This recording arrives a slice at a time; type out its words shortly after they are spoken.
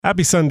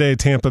Happy Sunday,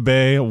 Tampa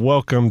Bay.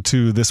 Welcome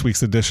to this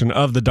week's edition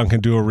of the Duncan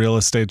Duo Real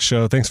Estate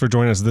Show. Thanks for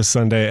joining us this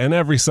Sunday and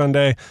every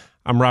Sunday.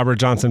 I'm Robert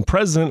Johnson,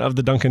 president of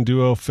the Duncan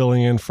Duo,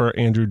 filling in for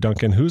Andrew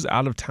Duncan, who's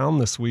out of town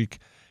this week,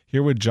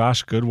 here with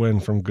Josh Goodwin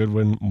from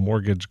Goodwin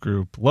Mortgage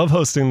Group. Love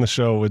hosting the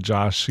show with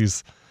Josh.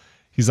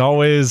 He's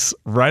always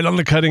right on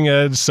the cutting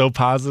edge, so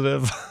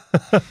positive.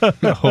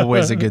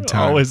 Always a good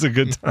time. Always a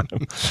good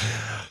time.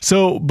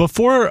 So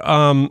before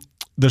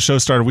the show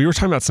started, we were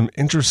talking about some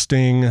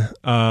interesting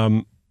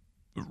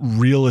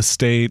real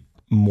estate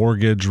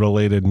mortgage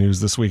related news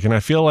this week. And I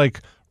feel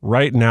like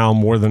right now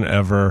more than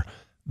ever,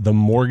 the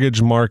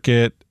mortgage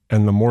market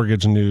and the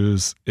mortgage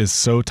news is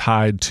so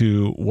tied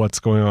to what's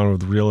going on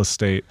with real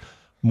estate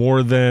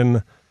more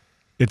than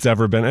it's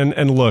ever been.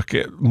 And look,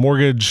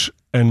 mortgage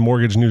and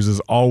mortgage news is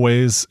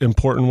always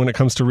important when it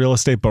comes to real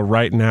estate. But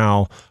right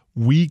now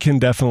we can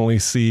definitely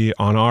see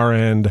on our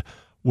end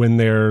when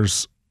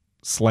there's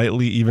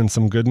slightly even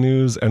some good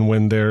news and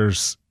when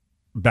there's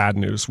bad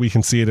news. We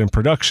can see it in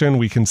production.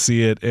 We can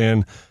see it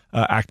in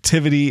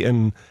activity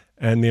and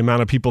the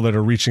amount of people that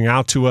are reaching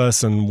out to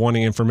us and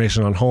wanting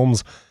information on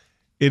homes.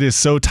 It is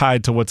so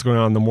tied to what's going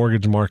on in the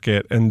mortgage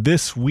market. And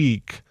this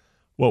week,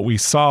 what we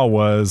saw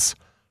was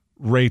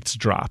rates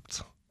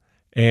dropped.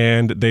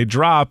 And they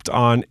dropped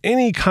on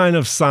any kind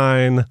of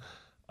sign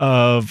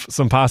of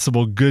some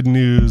possible good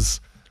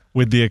news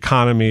with the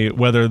economy,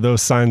 whether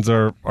those signs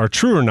are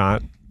true or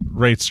not.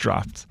 Rates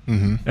dropped.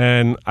 Mm-hmm.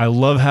 And I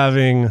love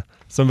having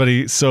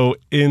somebody so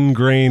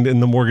ingrained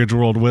in the mortgage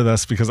world with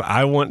us because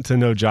I want to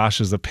know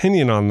Josh's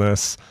opinion on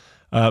this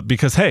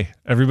because, hey,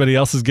 everybody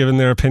else has given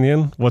their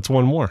opinion. What's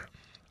one more?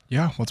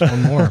 Yeah, what's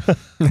one more?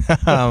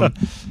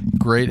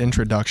 Great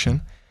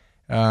introduction.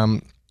 I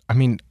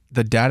mean,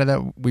 the data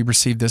that we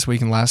received this week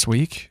and last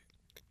week,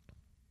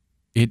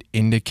 it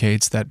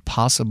indicates that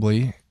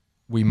possibly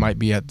we might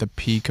be at the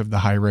peak of the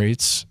high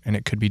rates and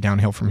it could be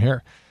downhill from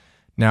here.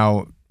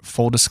 Now,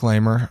 full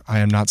disclaimer, I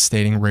am not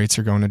stating rates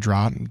are going to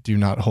drop. Do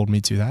not hold me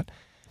to that.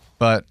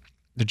 But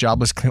the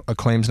jobless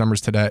claims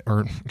numbers today,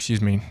 or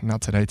excuse me, not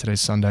today,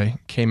 today's Sunday,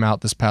 came out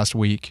this past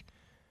week,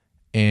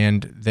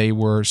 and they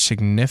were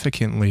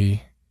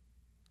significantly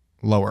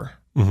lower,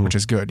 which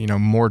is good. You know,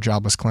 more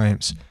jobless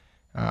claims.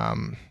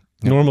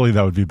 Normally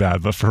that would be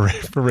bad, but for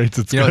rates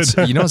it's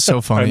good. You know what's so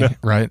funny,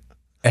 right?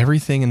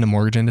 Everything in the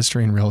mortgage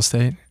industry and real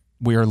estate,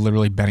 we are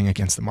literally betting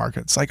against the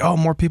market. It's like, oh,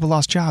 more people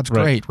lost jobs.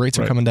 Great. Rates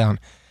are coming down.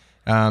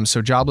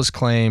 So jobless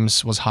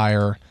claims was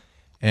higher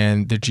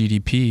and the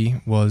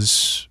GDP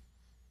was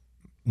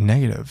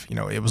negative. You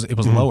know, it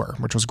was lower,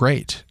 which was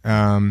great.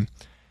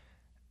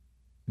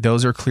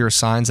 Those are clear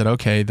signs that,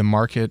 okay, the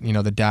market, you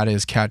know, the data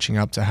is catching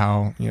up to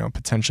how, you know,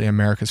 potentially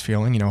America's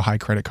feeling, you know, high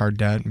credit card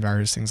debt and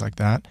various things like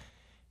that.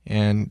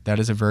 And that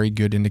is a very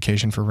good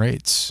indication for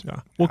rates.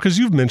 Yeah. Well, because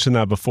you've mentioned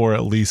that before,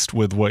 at least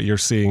with what you're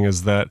seeing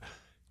is that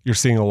you're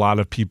seeing a lot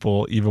of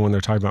people, even when they're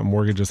talking about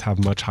mortgages,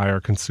 have much higher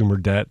consumer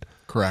debt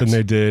than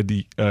they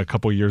did a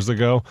couple of years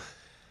ago.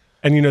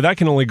 And, you know, that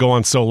can only go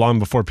on so long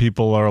before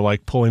people are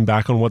like pulling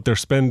back on what they're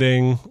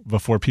spending,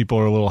 before people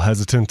are a little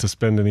hesitant to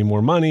spend any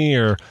more money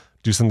or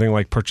do something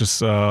like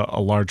purchase a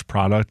large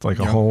product like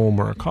a home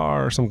or a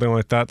car or something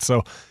like that.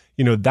 So,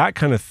 you know, that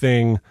kind of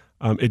thing,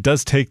 it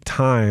does take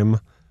time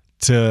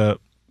to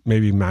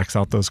maybe max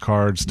out those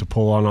cards, to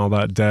pull on all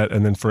that debt,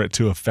 and then for it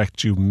to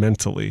affect you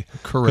mentally.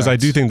 Correct. Because I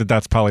do think that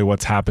that's probably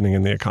what's happening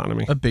in the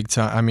economy. A big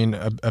time. I mean,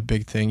 a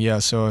big thing. Yeah.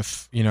 So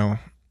if, you know,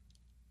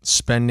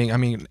 spending, I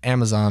mean,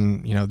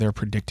 Amazon, you know, they're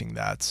predicting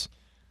that,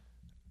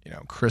 you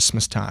know,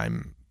 Christmas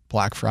time,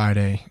 Black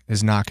Friday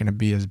is not going to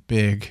be as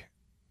big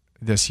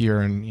this year.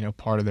 And, you know,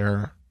 part of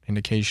their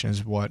indication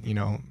is what, you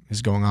know,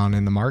 is going on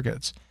in the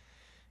markets.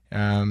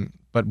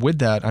 But with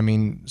that, I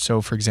mean,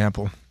 so for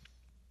example,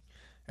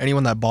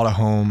 anyone that bought a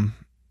home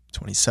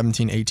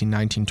 2017, 18,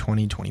 19,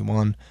 20,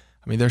 21,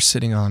 I mean, they're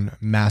sitting on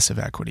massive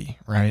equity,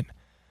 right?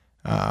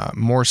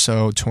 More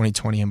so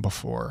 2020 and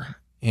before.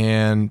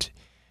 And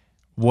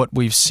what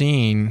we've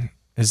seen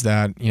is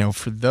that, you know,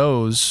 for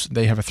those,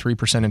 they have a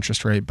 3%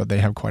 interest rate, but they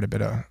have quite a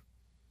bit of,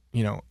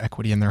 you know,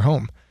 equity in their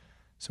home.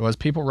 So as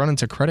people run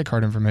into credit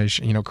card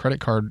information, you know, credit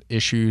card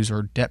issues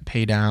or debt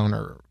pay down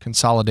or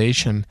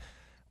consolidation,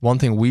 one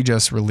thing we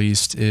just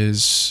released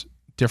is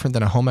different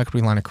than a home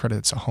equity line of credit.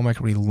 It's a home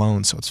equity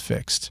loan, so it's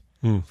fixed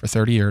for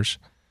 30 years.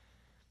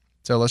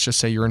 So let's just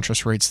say your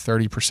interest rate's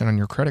 30% on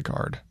your credit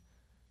card.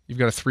 You've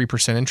got a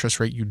 3% interest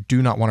rate. You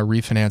do not want to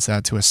refinance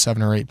that to a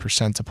 7 or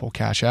 8% to pull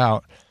cash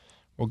out.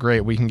 Well,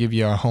 great. We can give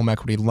you a home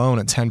equity loan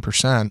at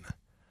 10%,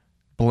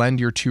 blend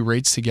your two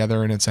rates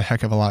together, and it's a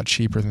heck of a lot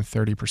cheaper than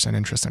 30%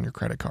 interest on your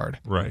credit card.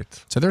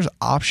 Right. So there's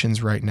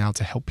options right now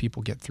to help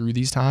people get through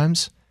these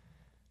times.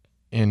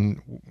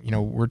 And, you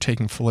know, we're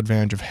taking full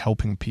advantage of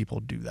helping people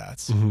do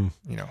that,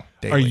 you know,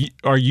 daily.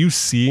 Are you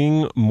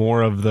seeing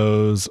more of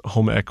those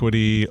home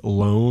equity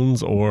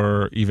loans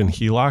or even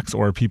HELOCs,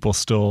 or are people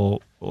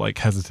still like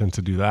hesitant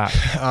to do that?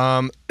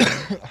 I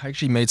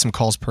actually made some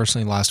calls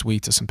personally last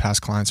week to some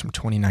past clients from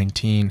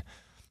 2019.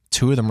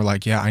 Two of them were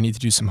like, yeah, I need to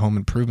do some home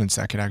improvements.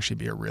 That could actually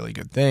be a really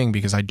good thing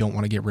because I don't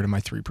want to get rid of my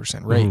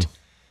 3% rate.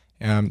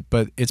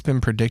 But it's been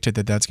predicted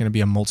that that's going to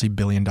be a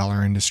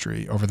multi-billion-dollar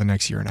industry over the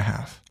next year and a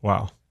half.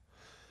 Wow.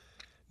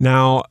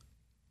 Now,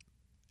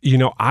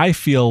 I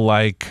feel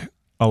like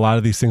a lot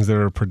of these things that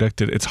are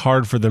predicted, it's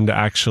hard for them to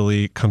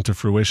actually come to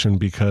fruition,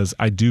 because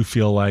I do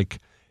feel like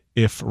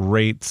if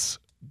rates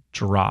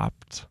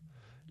dropped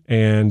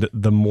and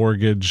the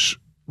mortgage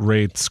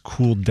rates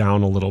cooled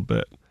down a little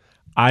bit,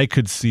 I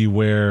could see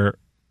where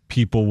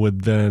people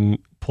would then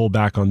pull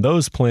back on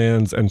those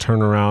plans and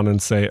turn around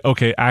and say,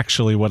 okay,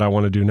 actually what I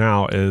want to do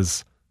now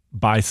is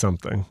buy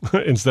something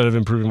instead of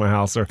improving my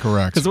house. Or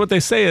Correct. Because what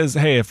they say is,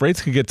 hey, if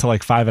rates could get to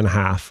like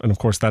 5.5, and of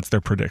course that's their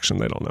prediction,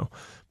 they don't know.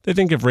 They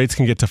think if rates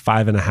can get to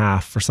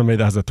 5.5 for somebody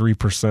that has a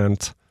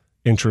 3%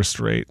 interest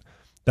rate,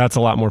 that's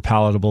a lot more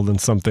palatable than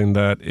something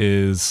that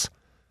is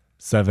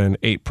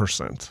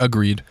 7-8%.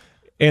 Agreed.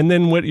 And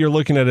then what you're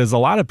looking at is a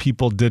lot of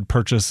people did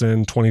purchase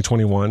in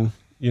 2021,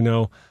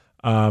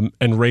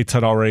 and rates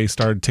had already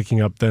started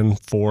ticking up then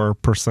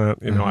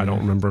 4%. I don't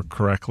remember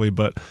correctly,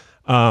 but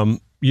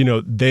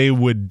they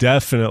would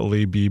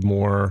definitely be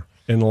more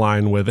in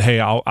line with, hey,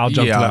 I'll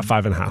jump to that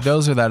 5.5.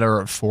 Those that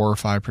are at 4 or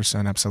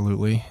 5%,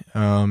 absolutely.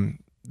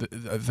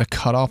 The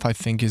cutoff, I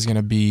think, is going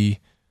to be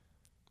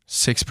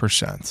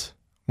 6%.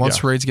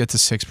 Once rates get to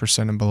 6%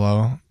 and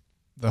below,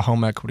 the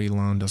home equity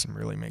loan doesn't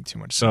really make too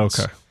much sense.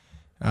 Okay.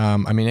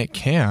 It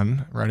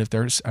can, right? If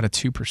they're at a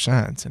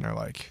 2% and they're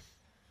like,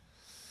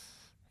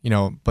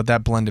 but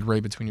that blended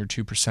rate between your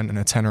 2% and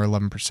a 10 or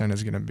 11%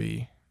 is going to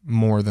be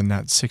more than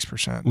that 6%.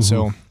 Mm-hmm.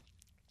 So,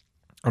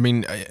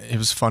 it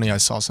was funny. I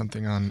saw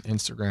something on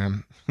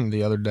Instagram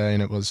the other day,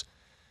 and it was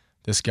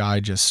this guy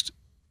just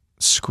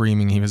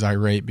screaming. He was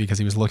irate because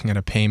he was looking at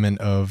a payment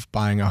of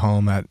buying a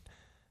home at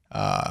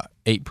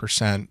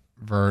 8%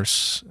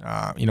 versus,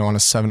 on a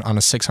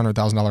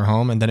 $600,000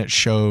 home. And then it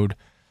showed,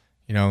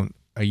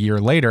 a year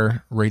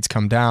later, rates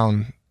come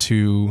down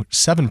to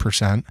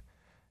 7%,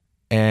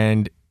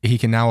 and he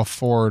can now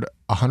afford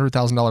a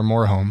 $100,000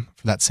 more home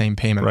for that same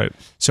payment. Right.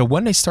 So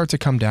when they start to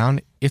come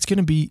down, it's going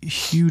to be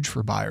huge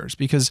for buyers,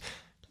 because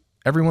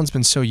everyone's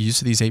been so used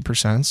to these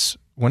 8%.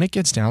 When it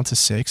gets down to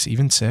 6,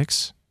 even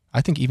 6,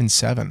 I think even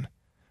 7,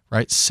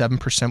 right?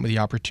 7% with the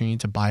opportunity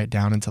to buy it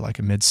down into like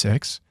a mid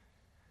 6.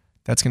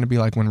 That's going to be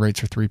like when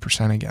rates are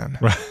 3% again.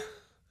 Right.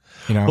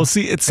 Well,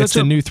 see, it's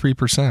the new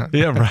 3%.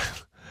 Yeah,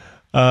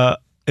 right.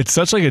 It's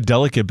such like a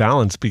delicate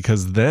balance,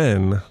 because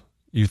then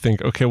you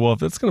think, okay, well,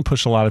 if it's going to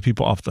push a lot of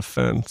people off the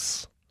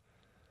fence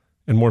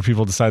and more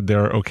people decide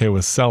they're okay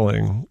with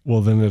selling,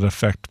 well, then it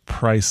affect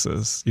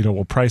prices.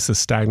 Will prices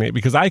stagnate?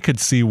 Because I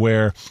could see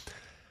where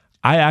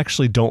I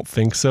actually don't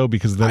think so,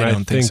 because then I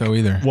don't think so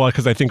either. Well,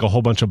 because I think a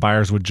whole bunch of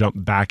buyers would jump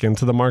back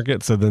into the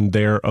market, so then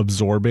they're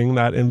absorbing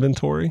that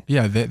inventory.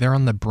 Yeah, they're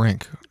on the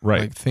brink.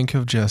 Right. Like, think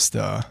of just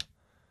like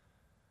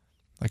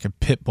a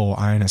pit bull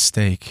eyeing a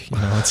steak.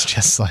 It's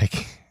just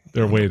like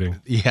they're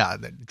waiting. Yeah,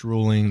 they're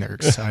drooling. They're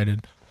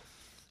excited.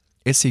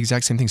 It's the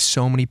exact same thing.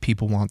 So many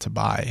people want to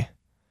buy,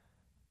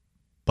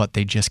 but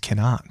they just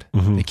cannot.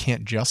 Mm-hmm. They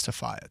can't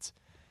justify it.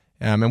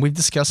 And we've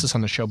discussed this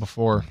on the show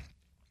before.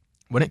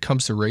 When it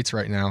comes to rates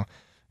right now,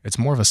 it's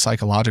more of a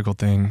psychological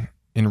thing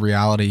in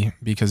reality,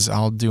 because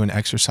I'll do an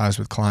exercise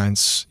with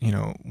clients,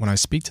 when I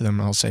speak to them,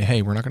 and I'll say,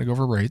 hey, we're not going to go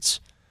over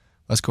rates.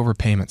 Let's go over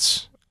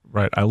payments.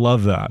 Right. I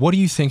love that. What do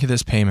you think of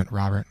this payment,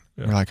 Robert?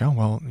 Yeah. You're like, oh,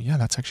 well, yeah,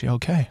 that's actually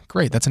okay.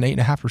 Great. That's an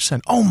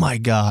 8.5%. Oh my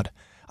God.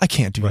 I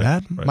can't do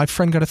that. Right. My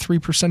friend got a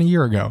 3% a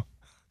year ago.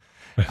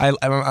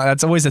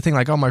 That's always the thing.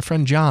 Like, oh, my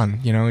friend John,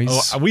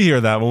 he's. We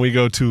hear that when we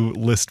go to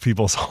list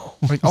people's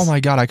homes. Like, oh my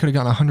God, I could have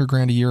gotten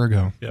 $100,000 a year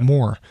ago,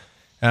 more.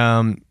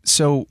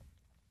 So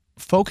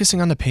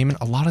focusing on the payment,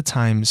 a lot of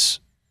times,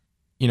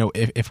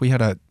 if we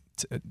had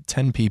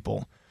 10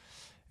 people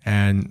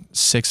and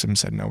 6 of them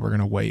said, no, we're going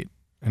to wait.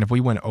 And if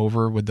we went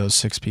over with those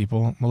 6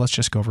 people, well, let's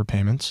just go over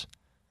payments.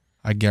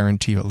 I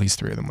guarantee you at least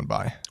 3 of them would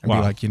buy. And be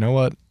like, you know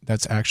what?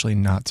 That's actually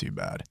not too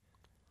bad.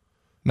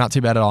 Not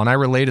too bad at all. And I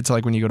relate it to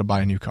like when you go to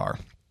buy a new car.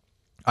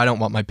 I don't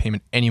want my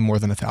payment any more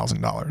than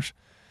 $1,000.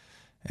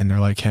 And they're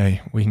like,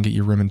 hey, we can get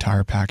you rim and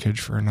tire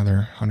package for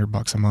another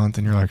 $100 a month.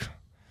 And you're like,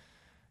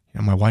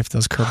 my wife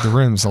does curb the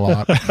rims a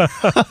lot.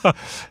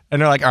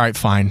 And they're like, all right,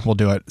 fine, we'll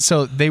do it.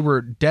 So they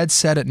were dead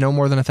set at no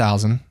more than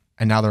 $1,000,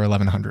 and now they're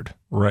 $1,100.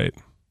 Right.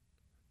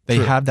 They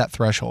have that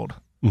threshold.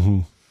 Mm-hmm.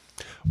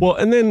 Well,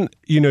 and then,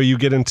 you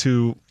get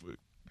into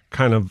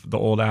kind of the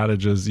old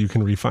adages, you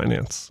can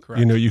refinance.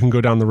 Correct. You can go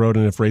down the road,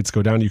 and if rates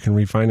go down, you can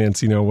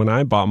refinance. When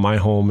I bought my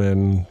home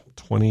in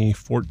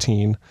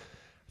 2014,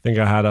 I think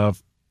I had a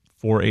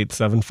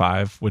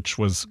 4.875, which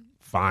was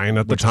fine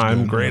at the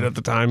time, great at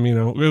the time.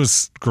 It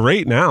was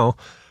great now,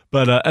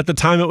 but at the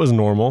time it was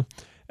normal.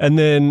 And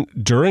then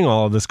during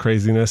all of this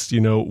craziness,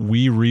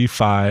 we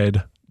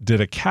refied,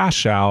 did a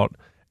cash out,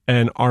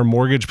 and our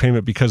mortgage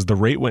payment, because the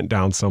rate went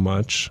down so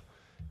much,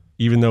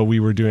 even though we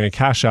were doing a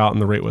cash out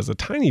and the rate was a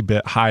tiny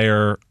bit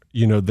higher,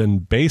 than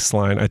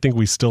baseline, I think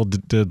we still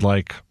did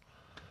I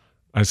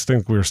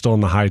think we were still in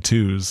the high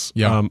 2s.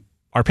 Yeah.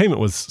 Our payment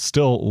was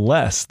still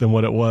less than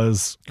what it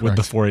was with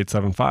the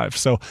 4.875.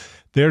 So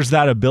there's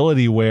that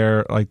ability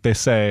where, like they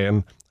say,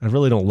 and I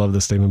really don't love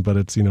this statement, but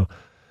it's,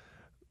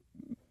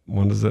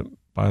 when does it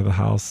buy the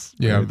house?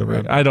 Yeah, the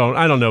rate? I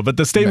don't know, but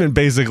the statement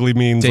basically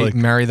means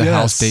marry the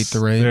house, date the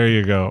rate. There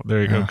you go.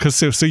 Because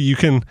so you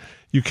can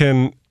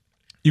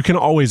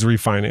always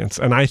refinance,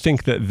 and I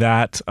think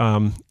that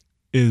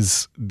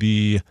is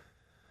the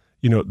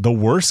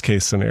worst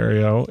case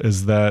scenario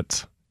is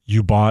that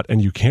you bought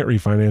and you can't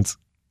refinance,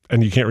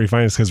 and you can't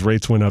refinance because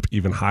rates went up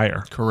even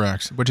higher.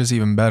 Correct, which is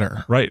even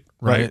better. Right.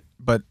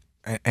 But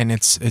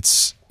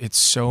it's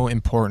so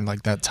important,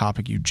 like that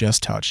topic you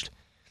just touched.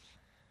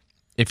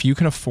 If you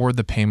can afford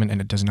the payment and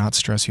it does not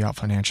stress you out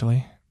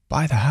financially,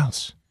 buy the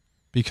house.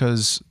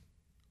 Because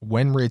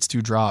when rates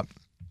do drop,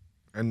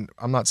 and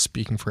I'm not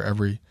speaking for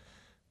every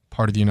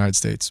part of the United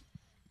States,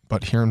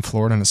 but here in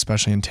Florida, and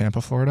especially in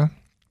Tampa, Florida,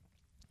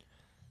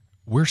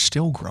 we're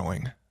still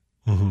growing.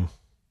 Mm-hmm.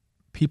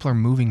 People are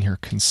moving here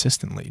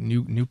consistently.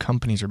 New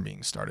companies are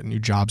being started. New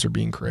jobs are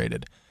being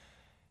created.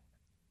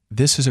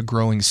 This is a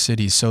growing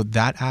city. So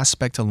that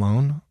aspect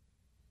alone,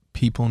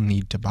 people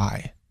need to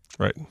buy.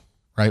 Right?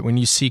 When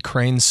you see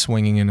cranes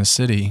swinging in a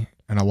city,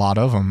 and a lot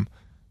of them,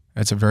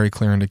 it's a very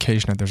clear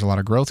indication that there's a lot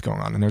of growth going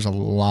on. And there's a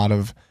lot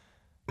of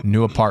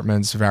new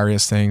apartments,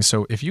 various things.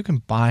 So if you can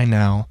buy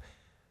now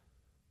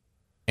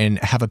and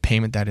have a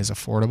payment that is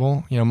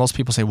affordable, most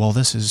people say, well,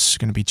 this is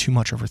going to be too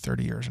much over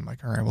 30 years. I'm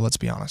like, all right, well, let's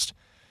be honest.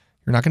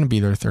 You're not going to be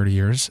there 30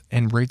 years,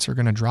 and rates are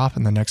going to drop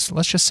in the next,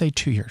 let's just say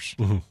 2 years,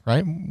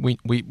 right?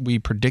 We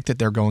predict that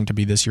they're going to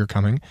be this year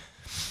coming,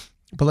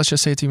 but let's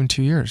just say it's even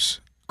 2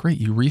 years. Great,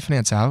 you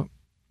refinance out,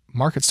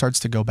 market starts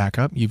to go back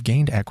up, you've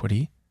gained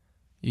equity,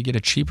 you get a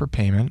cheaper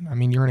payment. I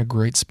mean, you're in a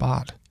great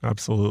spot.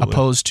 Absolutely.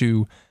 Opposed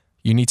to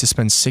you need to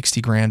spend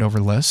 $60,000 over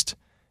list,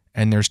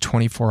 and there's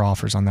 24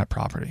 offers on that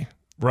property.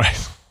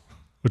 Right,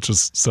 which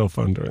was so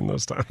fun during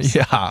those times.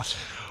 Yeah.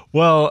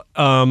 Well,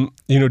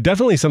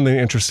 definitely something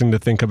interesting to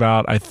think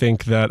about. I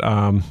think that,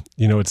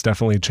 it's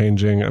definitely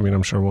changing. I mean,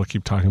 I'm sure we'll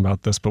keep talking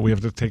about this, but we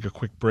have to take a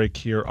quick break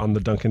here on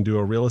the Duncan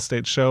Duo Real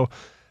Estate Show.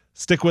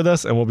 Stick with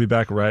us, and we'll be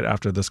back right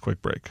after this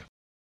quick break.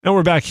 And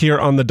we're back here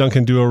on the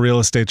Duncan Duo Real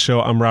Estate Show.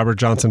 I'm Robert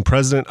Johnson,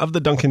 president of the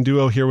Duncan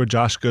Duo, here with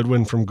Josh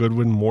Goodwin from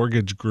Goodwin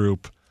Mortgage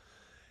Group.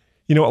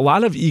 A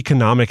lot of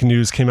economic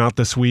news came out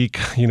this week,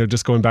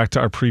 just going back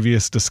to our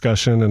previous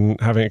discussion and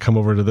having it come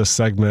over to this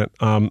segment.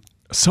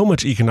 So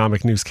much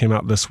economic news came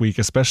out this week,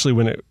 especially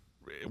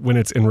when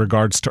it's in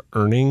regards to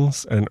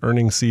earnings and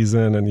earnings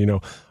season.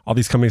 And, all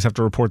these companies have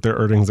to report their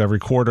earnings every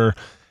quarter.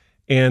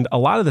 And a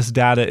lot of this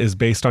data is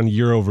based on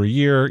year over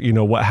year,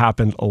 what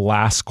happened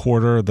last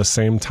quarter, the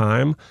same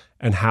time,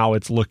 and how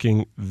it's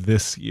looking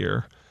this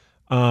year.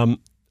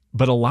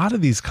 But a lot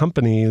of these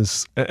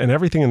companies, and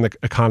everything in the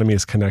economy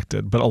is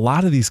connected, but a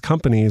lot of these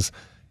companies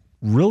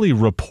really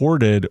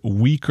reported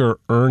weaker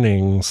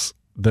earnings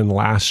than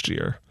last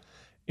year.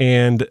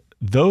 And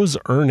those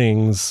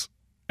earnings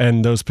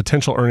and those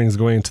potential earnings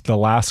going into the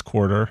last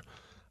quarter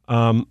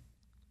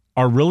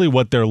are really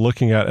what they're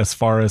looking at as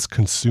far as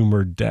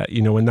consumer debt.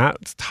 When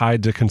that's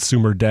tied to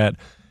consumer debt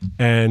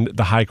and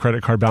the high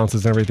credit card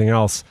balances and everything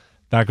else,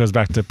 that goes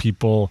back to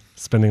people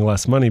spending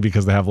less money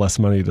because they have less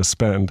money to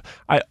spend.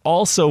 I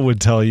also would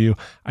tell you,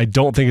 I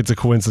don't think it's a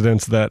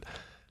coincidence that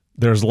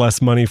there's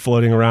less money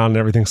floating around and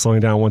everything's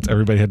slowing down once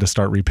everybody had to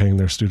start repaying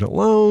their student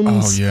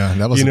loans. Oh, yeah.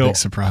 That was a big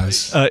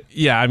surprise.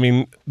 I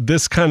mean,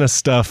 this kind of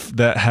stuff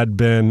that had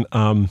been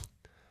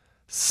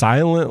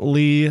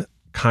silently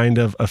kind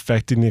of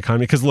affecting the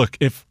economy. Because look,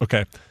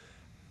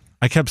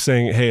 I kept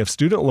saying, hey, if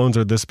student loans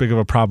are this big of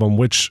a problem,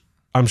 which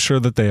I'm sure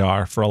that they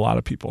are for a lot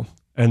of people,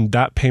 and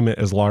that payment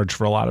is large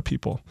for a lot of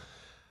people.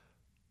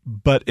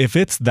 But if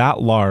it's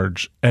that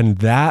large and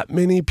that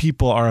many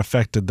people are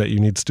affected that you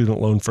need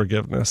student loan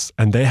forgiveness,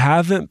 and they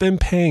haven't been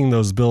paying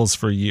those bills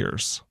for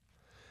years,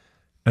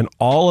 and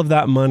all of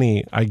that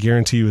money, I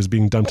guarantee you, is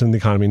being dumped in the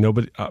economy.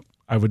 Nobody,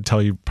 I would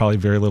tell you, probably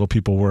very little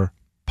people were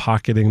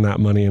pocketing that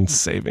money and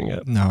saving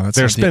it. No,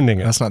 they're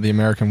spending it. That's not the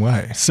American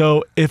way.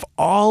 So if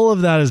all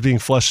of that is being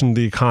flushed into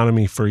the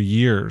economy for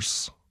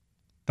years,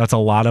 that's a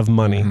lot of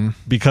money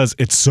because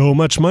it's so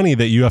much money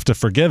that you have to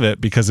forgive it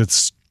because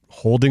it's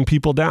holding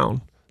people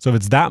down. So if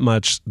it's that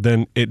much,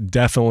 then it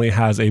definitely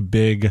has a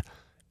big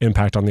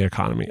impact on the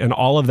economy. And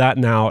all of that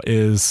now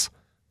is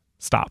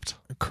stopped.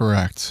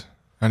 Correct.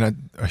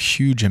 And a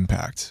huge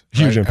impact.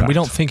 Huge impact. And we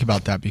don't think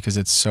about that because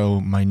it's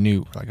so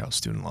minute, like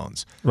student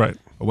loans. Right.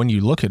 But when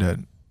you look at it,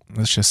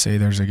 let's just say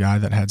there's a guy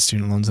that had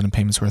student loans and the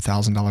payments were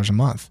 $1,000 a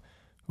month.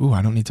 Ooh,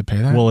 I don't need to pay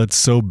that? Well, it's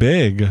so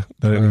big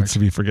that it needs to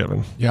be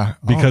forgiven. Yeah.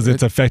 Because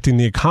it's affecting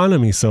the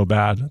economy so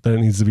bad that it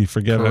needs to be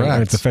forgiven. Correct.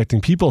 And it's affecting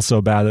people so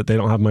bad that they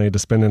don't have money to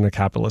spend in a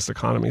capitalist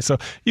economy. So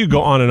you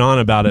go on and on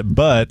about it,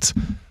 but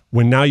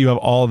when now you have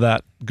all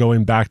that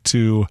going back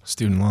to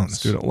student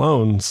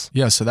loans.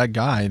 Yeah, so that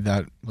guy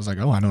that was like,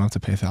 oh, I don't have to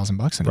pay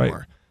 $1,000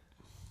 anymore,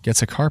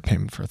 gets a car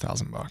payment for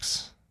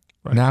 $1,000.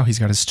 Right. Now he's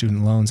got his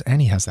student loans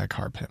and he has that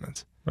car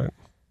payment. Right.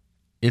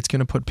 It's going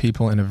to put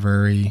people in a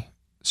very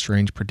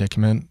strange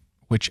predicament,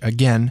 which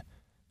again,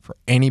 for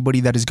anybody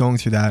that is going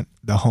through that,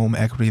 the home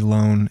equity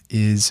loan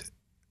is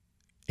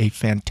a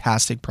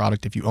fantastic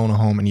product if you own a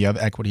home and you have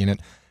equity in it.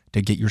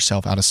 to get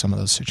yourself out of some of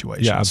those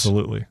situations. Yeah,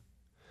 absolutely.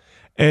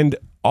 And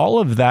all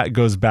of that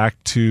goes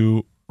back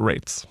to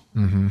rates,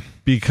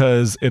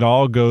 because it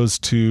all goes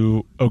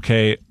to,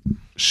 okay,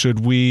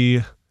 should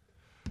we,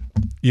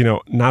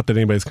 not that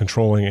anybody's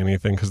controlling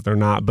anything, because they're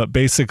not, but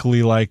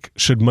basically, like,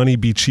 should money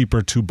be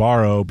cheaper to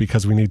borrow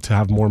because we need to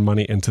have more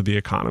money into the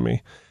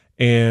economy?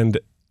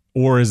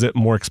 Or is it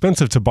more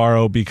expensive to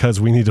borrow because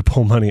we need to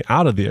pull money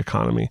out of the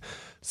economy?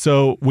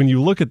 So when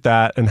you look at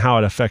that and how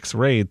it affects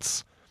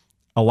rates,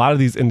 a lot of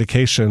these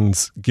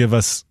indications give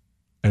us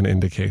an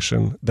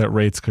indication that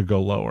rates could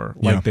go lower,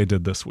 like they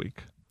did this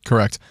week.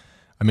 Correct.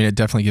 I mean, it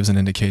definitely gives an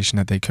indication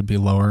that they could be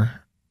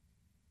lower.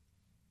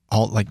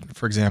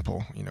 For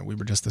example, we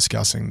were just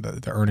discussing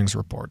the earnings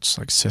reports.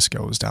 Like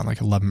Cisco was down like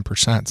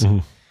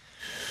 11%.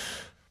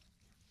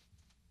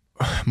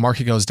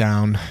 Market goes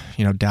down,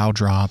 Dow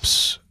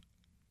drops.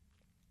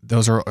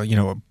 Those are,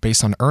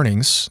 based on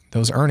earnings.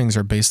 Those earnings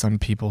are based on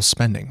people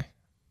spending.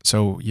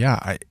 So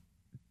yeah,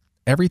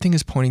 everything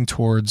is pointing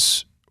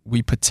towards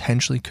we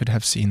potentially could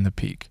have seen the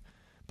peak,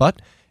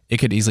 but it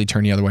could easily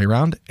turn the other way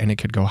around and it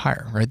could go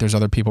higher, right? There's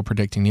other people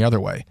predicting the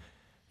other way.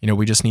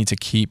 We just need to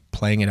keep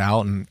playing it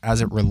out. And as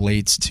it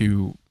relates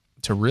to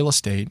real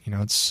estate,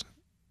 it's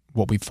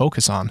what we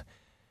focus on.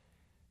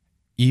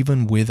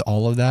 Even with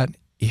all of that,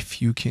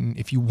 if you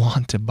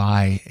want to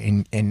buy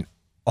and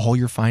all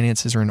your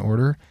finances are in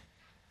order,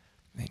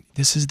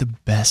 this is the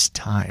best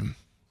time.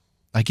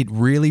 Like, it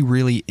really,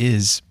 really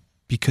is,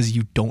 because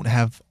you don't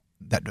have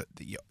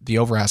the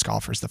over-ask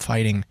offers, the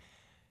fighting.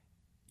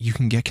 You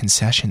can get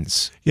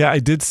concessions. Yeah, I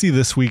did see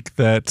this week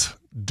that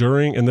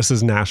and this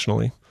is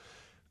nationally,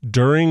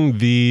 during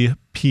the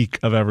peak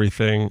of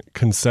everything,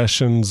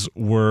 concessions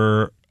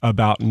were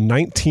about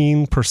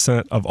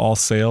 19% of all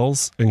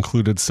sales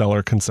included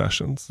seller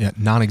concessions. Yeah,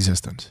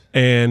 non-existent.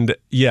 And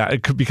yeah,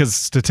 it could, because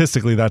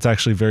statistically that's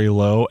actually very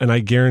low. And I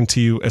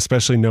guarantee you,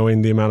 especially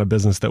knowing the amount of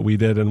business that we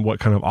did and what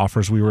kind of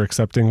offers we were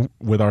accepting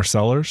with our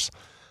sellers,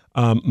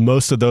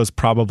 most of those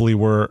probably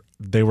were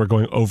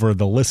going over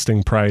the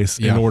listing price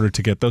in order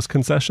to get those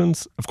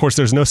concessions. Of course,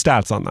 there's no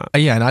stats on that.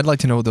 Yeah, and I'd like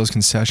to know what those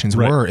concessions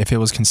were, if it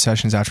was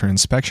concessions after an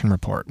inspection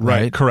report.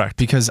 Right, correct.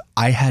 Because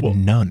I had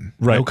none.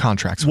 No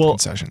contracts with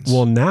concessions.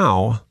 Well,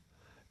 now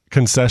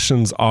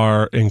concessions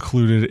are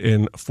included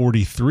in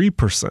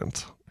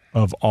 43%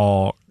 of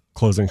all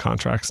closing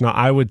contracts. Now,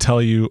 I would tell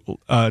you,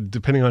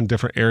 depending on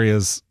different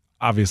areas,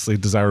 obviously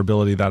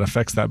desirability, that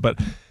affects that, but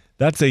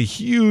that's a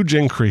huge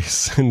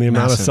increase in the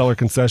amount of seller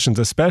concessions,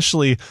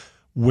 especially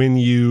when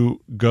you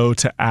go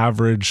to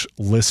average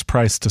list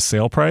price to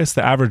sale price.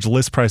 The average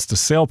list price to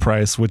sale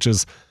price, which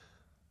is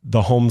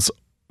the homes,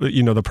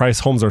 the price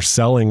homes are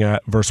selling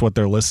at versus what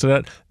they're listed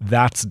at,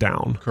 that's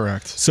down.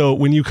 Correct. So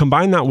when you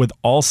combine that with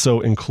also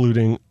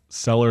including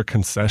seller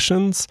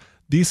concessions,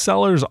 these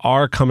sellers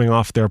are coming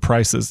off their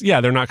prices.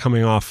 Yeah, they're not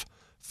coming off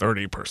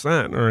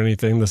 30% or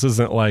anything. This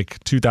isn't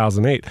like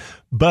 2008,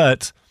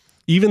 but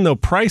even though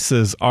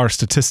prices are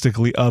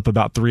statistically up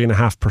about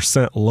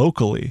 3.5%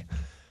 locally,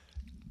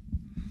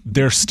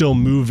 they're still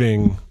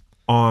moving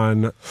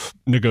on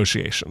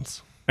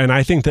negotiations. And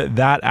I think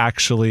that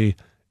actually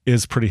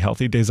is pretty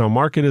healthy. Days on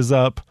market is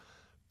up.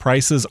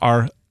 Prices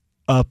are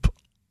up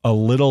a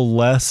little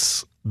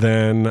less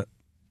than,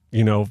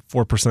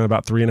 4%,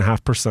 about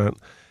 3.5%.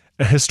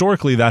 And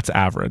historically, that's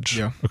average.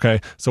 Yeah. Okay.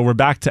 So we're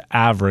back to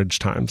average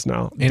times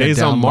now. In days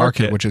a down on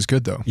market, which is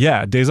good though.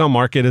 Yeah. Days on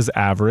market is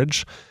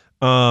average.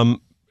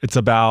 It's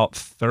about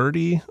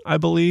 30, I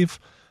believe.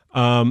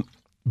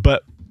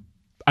 But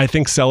I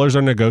think sellers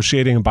are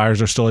negotiating and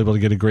buyers are still able to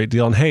get a great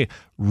deal. And hey,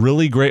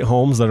 really great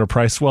homes that are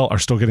priced well are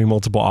still getting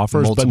multiple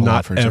offers, but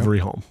not every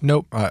home.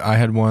 Nope. I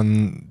had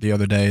one the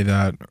other day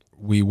that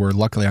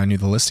luckily I knew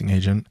the listing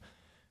agent.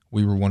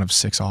 We were one of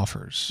 6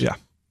 offers. Yeah.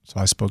 So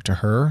I spoke to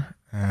her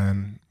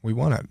and we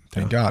won it.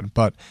 Thank God.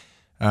 But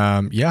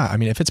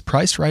if it's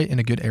priced right in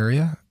a good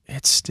area,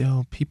 it's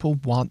still, people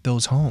want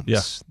those homes. Yeah.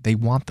 They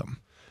want them.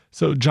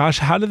 So Josh,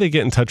 how do they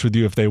get in touch with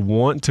you if they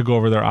want to go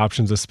over their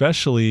options,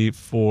 especially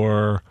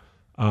for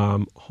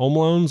home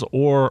loans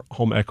or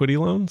home equity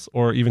loans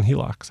or even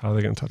HELOCs? How do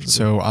they get in touch with you?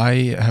 So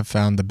I have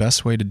found the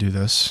best way to do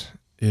this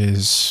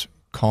is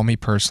call me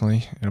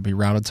personally. It'll be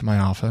routed to my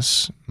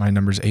office. My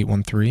number is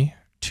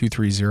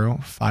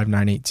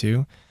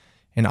 813-230-5982.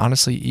 And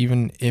honestly,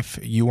 even if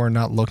you are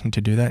not looking to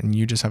do that and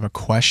you just have a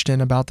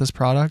question about this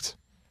product,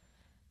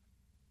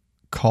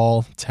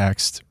 call,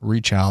 text,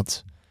 reach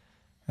out.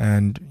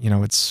 And,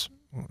 it's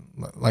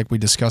like we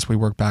discussed, we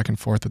work back and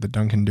forth with the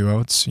Duncan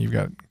duo. You've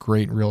got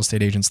great real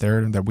estate agents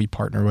there that we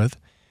partner with.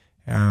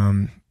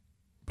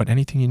 But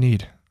anything you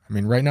need. I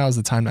mean, right now is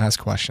the time to ask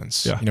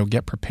questions. Yeah.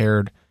 Get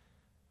prepared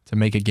to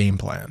make a game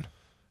plan.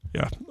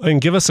 Yeah. And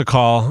give us a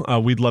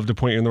call. We'd love to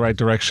point you in the right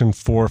direction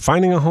for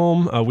finding a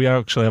home. We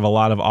actually have a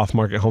lot of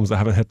off-market homes that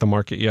haven't hit the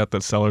market yet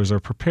that sellers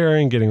are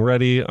preparing, getting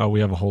ready. We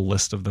have a whole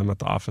list of them at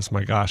the office.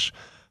 My gosh.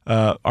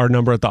 Our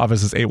number at the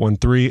office is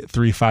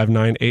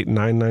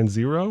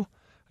 813-359-8990.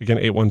 Again,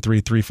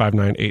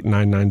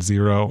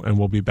 813-359-8990. And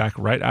we'll be back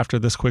right after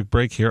this quick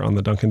break here on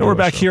the Duncan Duo Show. We're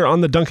back here on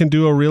the Duncan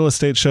Duo Real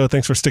Estate Show.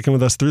 Thanks for sticking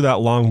with us through that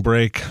long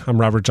break.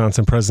 I'm Robert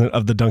Johnson, president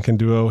of the Duncan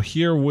Duo,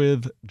 here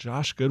with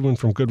Josh Goodwin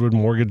from Goodwin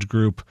Mortgage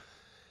Group.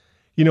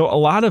 You know, a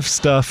lot of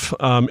stuff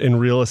in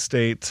real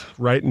estate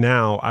right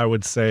now, I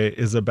would say,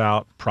 is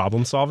about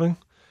problem solving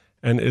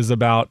and is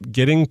about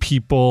getting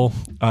people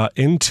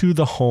into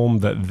the home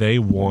that they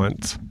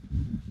want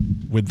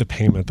with the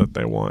payment that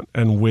they want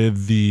and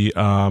with the,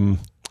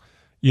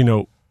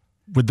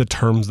 with the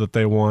terms that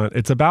they want.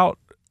 It's about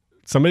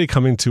somebody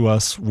coming to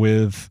us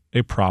with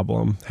a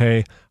problem.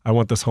 Hey, I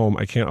want this home,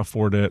 I can't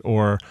afford it,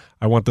 or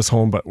I want this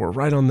home, but we're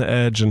right on the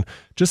edge, and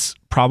just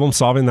problem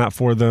solving that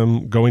for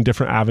them, going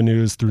different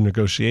avenues through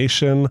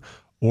negotiation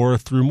or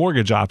through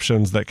mortgage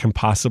options that can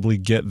possibly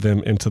get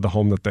them into the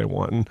home that they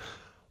want. And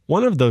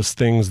one of those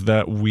things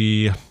that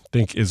we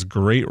think is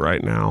great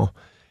right now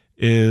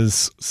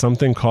is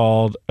something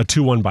called a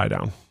 2-1 buy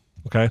down.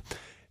 Okay.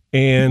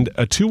 And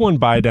a 2-1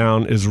 buy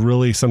down is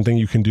really something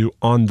you can do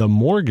on the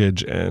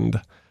mortgage end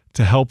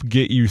to help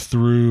get you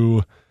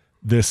through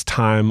this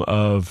time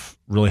of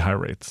really high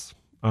rates.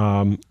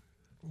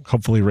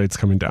 Hopefully rates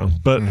coming down,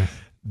 but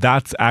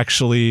that's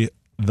actually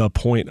the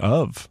point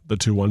of the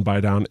 2-1 buy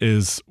down,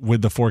 is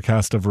with the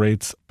forecast of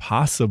rates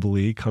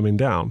possibly coming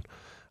down.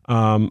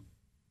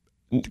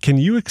 Can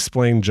you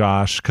explain,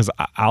 Josh, because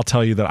I'll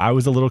tell you that I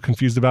was a little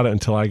confused about it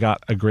until I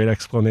got a great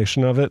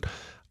explanation of it,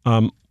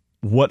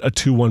 what a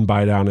 2-1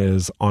 buy down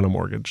is on a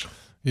mortgage?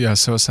 Yeah,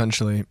 so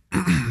essentially,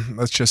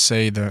 let's just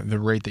say the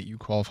rate that you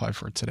qualify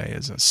for today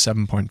is a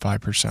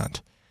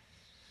 7.5%.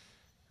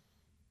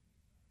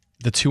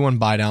 The 2-1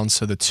 buy down,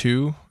 so the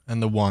 2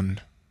 and the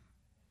 1,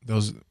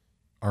 those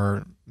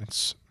are,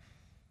 it's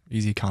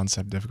easy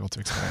concept, difficult to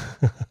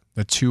explain.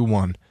 The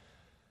 2-1.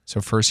 So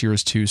first year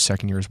is 2,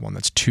 second year is 1.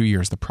 That's 2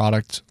 years. The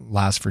product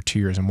lasts for 2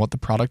 years. And what the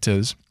product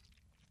is,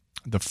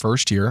 the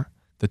first year,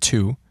 the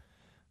 2,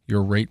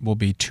 your rate will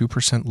be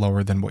 2%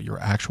 lower than what your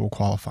actual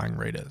qualifying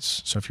rate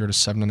is. So if you're at a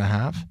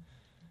 7.5,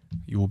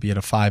 you will be at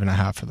a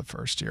 5.5 for the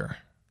first year.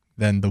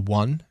 Then the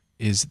 1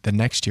 is the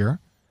next year.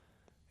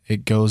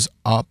 It goes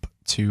up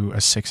to a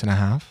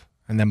 6.5.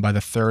 And then by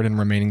the third and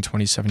remaining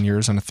 27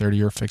 years on a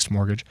 30-year fixed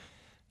mortgage,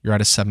 you're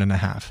at a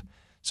 7.5.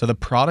 So the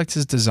product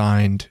is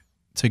designed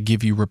to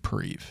give you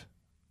reprieve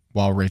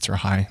while rates are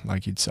high,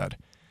 like you'd said.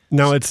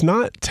 Now, it's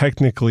not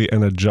technically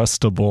an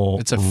adjustable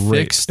It's a rate.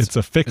 fixed. It's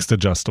a fixed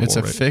adjustable It's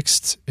a rate.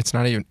 fixed. It's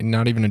not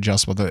even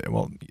adjustable.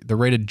 The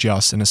rate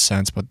adjusts in a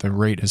sense, but the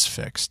rate is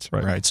fixed,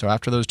 right? So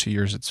after those 2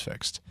 years, it's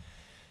fixed.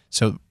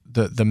 So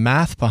the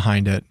math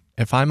behind it,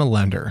 if I'm a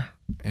lender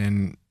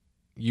and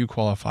you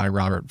qualify,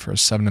 Robert, for a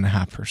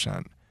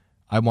 7.5%,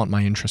 I want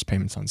my interest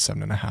payments on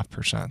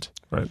 7.5%.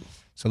 Right.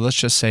 So let's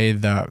just say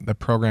the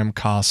program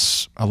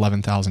costs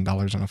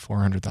 $11,000 on a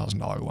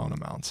 $400,000 loan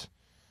amount.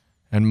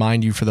 And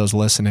mind you, for those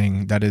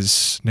listening, that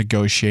is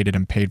negotiated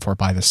and paid for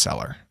by the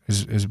seller,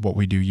 is what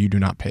we do. You do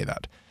not pay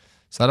that.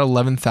 So that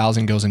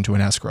 $11,000 goes into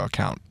an escrow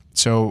account.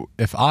 So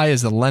if I,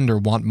 as the lender,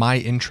 want my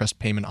interest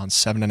payment on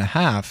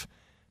 7.5,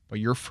 but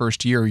your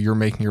first year you're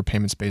making your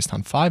payments based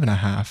on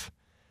 5.5,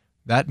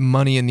 that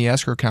money in the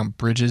escrow account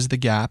bridges the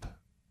gap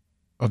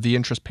of the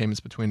interest payments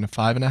between the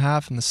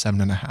 5.5 and the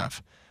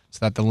 7.5, so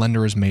that the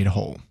lender is made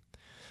whole.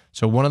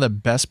 So one of the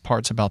best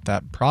parts about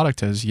that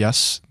product is,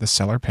 yes, the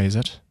seller pays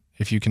it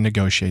if you can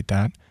negotiate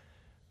that.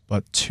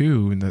 But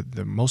 2,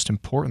 the most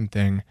important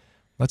thing,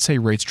 let's say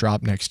rates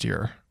drop next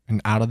year, and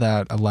out of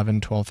that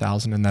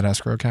 $12,000 in that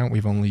escrow account,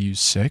 we've only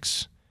used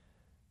 6.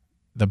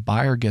 The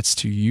buyer gets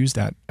to use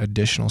that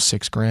additional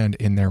 $6,000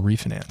 in their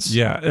refinance.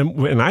 Yeah,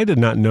 and I did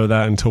not know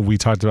that until we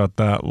talked about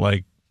that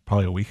like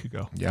probably a week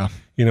ago. Yeah.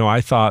 You know,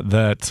 I thought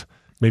that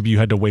maybe you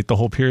had to wait the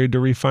whole period to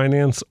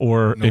refinance,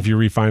 or if you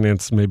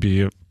refinance,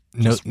 maybe it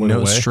just went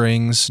away.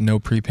 Strings, no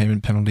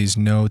prepayment penalties,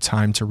 no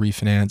time to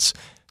refinance.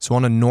 So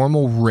on a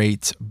normal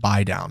rate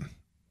buy down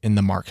in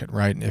the market,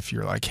 right? If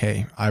you're like,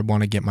 hey, I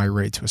want to get my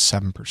rate to a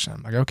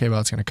 7%, like, okay,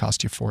 well, it's going to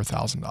cost you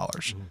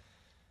 $4,000.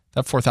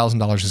 That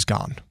 $4,000 is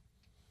gone.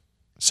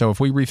 So if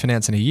we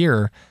refinance in a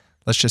year,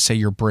 let's just say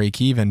your break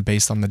even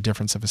based on the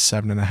difference of a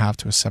 7.5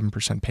 to a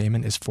 7%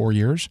 payment is 4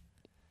 years.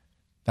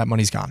 That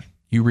money's gone.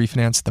 You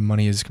refinance, the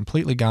money is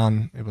completely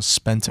gone. It was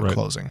spent at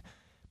closing.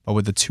 But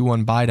with the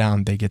 2-1 buy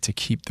down, they get to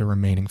keep the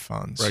remaining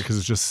funds. Right, because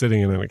it's just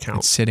sitting in an account.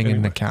 It's sitting in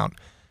an account,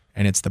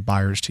 and it's the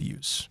buyers to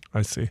use.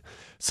 I see.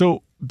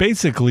 So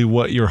basically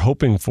what you're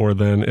hoping for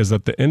then is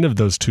at the end of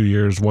those 2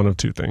 years, one of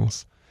two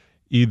things.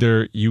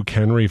 Either you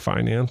can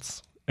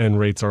refinance and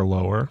rates are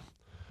lower,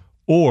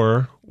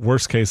 or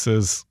worst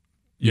cases,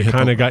 you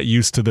kind of got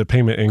used to the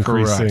payment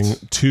increasing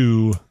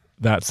to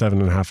that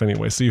 7.5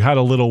 anyway. So you had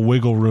a little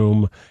wiggle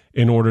room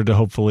in order to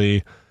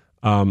hopefully,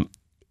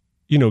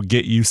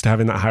 get used to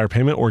having that higher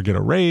payment, or get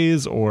a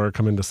raise, or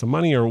come into some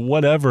money, or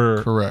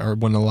whatever. Correct. Or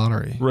win the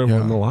lottery.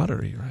 Win the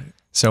lottery, right.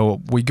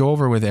 So we go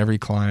over with every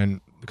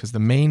client, because the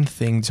main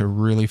thing to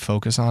really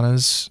focus on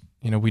is,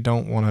 we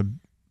don't want to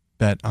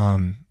bet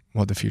on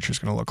what the future is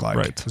going to look like.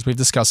 Right. Because we've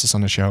discussed this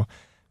on the show.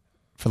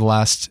 for the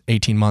last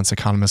 18 months,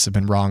 economists have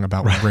been wrong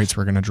about when rates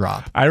were going to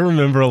drop. I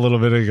remember a little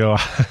bit ago,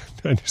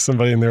 I knew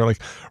somebody and they were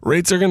like,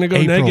 rates are going to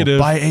go negative.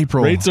 By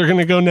April. Rates are going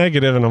to go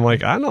negative. And I'm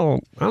like, I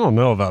don't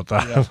know about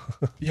that.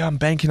 Yeah, I'm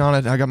banking on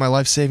it. I got my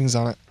life savings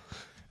on it.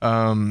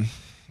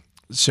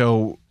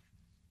 So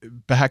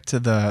back to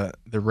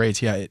the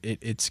rates. Yeah,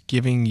 it's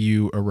giving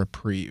you a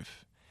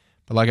reprieve.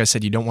 But like I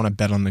said, you don't want to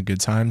bet on the good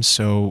times.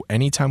 So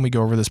anytime we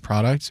go over this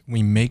product,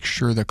 we make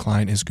sure the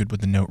client is good with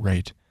the note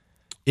rate.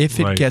 If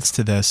it gets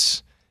to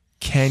this,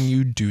 can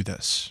you do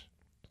this?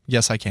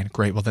 Yes, I can.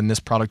 Great. Well, then this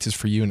product is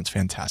for you and it's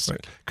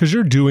fantastic. Because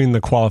you're doing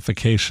the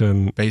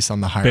qualification based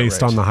on the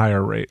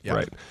higher rate.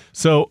 Right?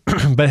 So,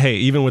 but hey,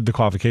 even with the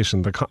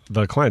qualification,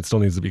 the client still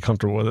needs to be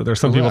comfortable with it. There's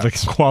some people that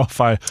can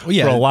qualify for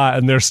a lot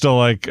and they're still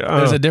like...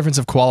 There's a difference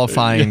of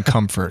qualifying and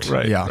comfort.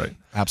 Right.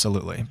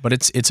 Absolutely. But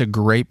it's a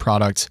great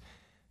product.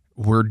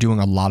 We're doing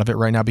a lot of it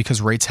right now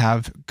because rates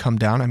have come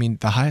down. I mean,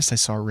 the highest I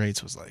saw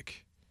rates was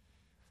like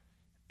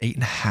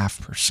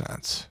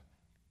 8.5%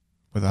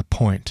 with a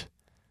point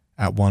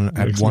at one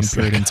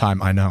period in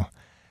time. I know.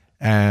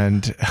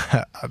 And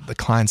the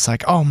client's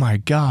like, oh my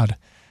God. I'm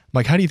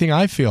like, how do you think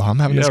I feel? I'm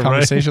having this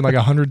conversation like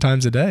 100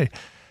 times a day.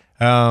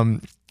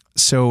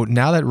 So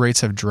now that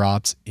rates have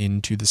dropped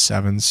into the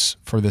 7s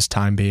for this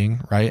time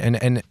being, right?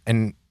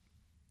 And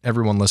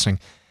everyone listening,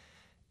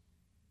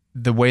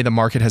 the way the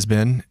market has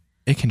been,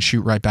 it can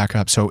shoot right back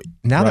up. So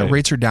now that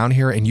rates are down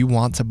here and you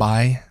want to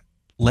buy,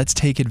 let's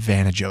take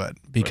advantage of it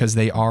because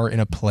they are in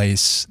a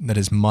place that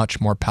is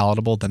much more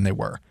palatable than they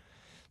were.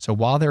 So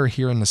while they're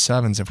here in the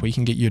 7s, if we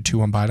can get you a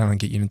 2-1 buy down and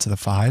get you into the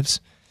 5s,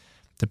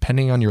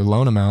 depending on your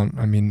loan amount,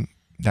 I mean,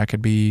 that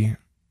could be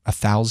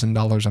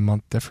 $1,000 a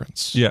month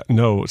difference. Yeah,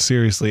 no,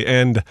 seriously.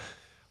 And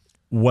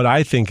what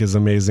I think is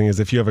amazing is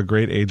if you have a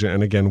great agent,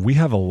 and again, we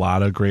have a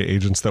lot of great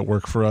agents that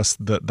work for us,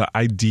 the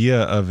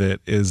idea of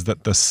it is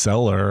that the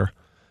seller,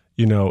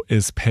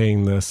 is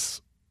paying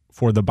this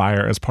for the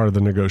buyer as part of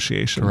the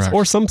negotiations. Correct.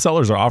 Or some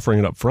sellers are offering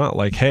it up front,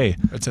 like, hey,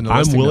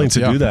 I'm willing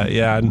to do that.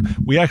 Yeah. And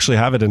we actually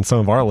have it in some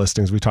of our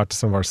listings. We talked to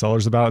some of our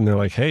sellers about it and they're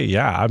like, hey,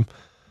 yeah, I'm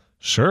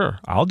sure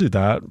I'll do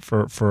that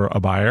for a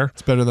buyer.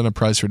 It's better than a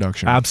price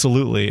reduction.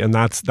 Absolutely. And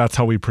that's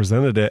how we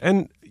presented it.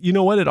 And you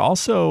know what? It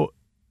also,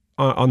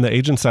 on the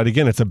agent side,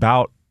 again, it's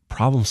about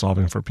problem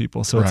solving for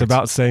people. So It's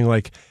about saying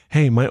like,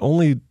 hey, my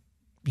only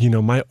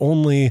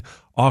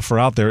offer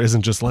out there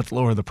isn't just let's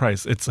lower the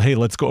price. It's, hey,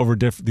 let's go over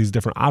these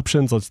different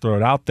options. Let's throw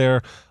it out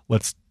there.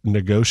 Let's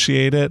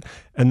negotiate it.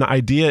 And the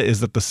idea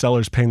is that the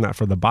seller's paying that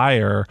for the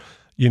buyer,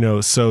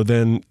 so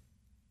then,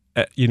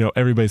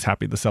 everybody's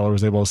happy. The seller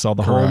was able to sell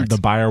the home.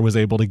 The buyer was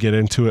able to get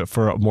into it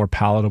for a more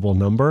palatable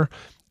number.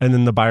 And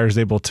then the buyer is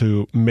able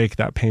to make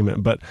that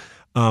payment. But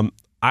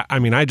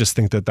I just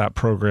think that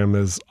program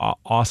is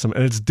awesome.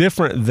 And it's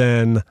different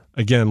than,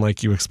 again,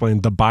 like you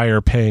explained, the buyer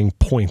paying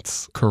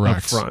points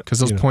up front. Because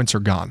those points are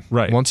gone.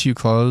 Right. Once you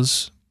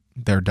close,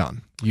 they're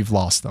done. You've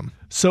lost them.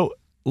 So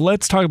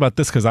let's talk about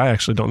this because I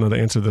actually don't know the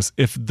answer to this.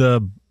 If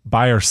the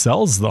buyer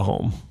sells the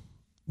home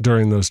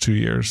during those 2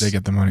 years, they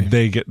get the money.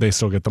 They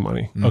still get the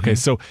money. Mm-hmm. Okay.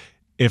 So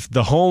if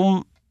the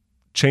home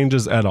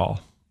changes at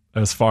all,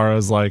 as far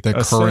as like the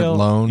current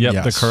loan.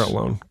 Yep, the current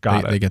loan.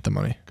 Got it. They get the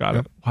money. Got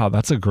it. Wow,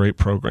 that's a great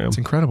program. It's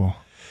incredible.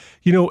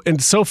 And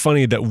it's so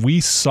funny that we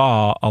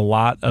saw a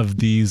lot of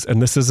these,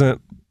 and this isn't,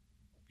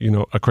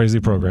 a crazy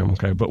program,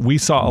 okay, but we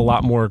saw a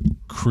lot more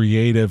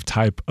creative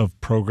type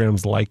of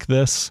programs like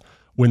this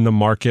when the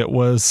market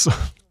was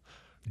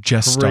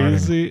just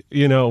crazy.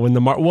 Starting. When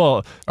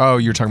the oh,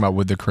 you're talking about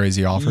with the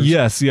crazy offers?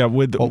 Yes, yeah.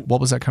 With what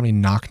was that company?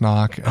 Knock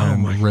Knock.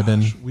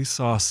 Ribbon. Gosh, we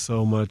saw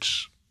so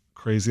much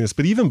craziness,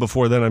 but even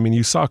before then,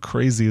 you saw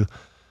crazy,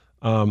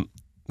 not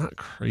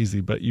crazy,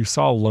 but you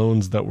saw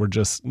loans that were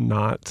just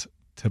not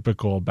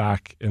typical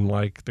back in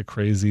like the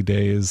crazy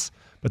days,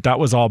 but that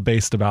was all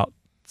based about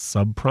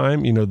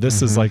subprime.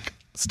 This is like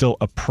still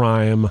a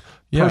prime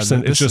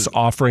person. It's just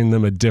offering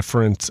them a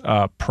different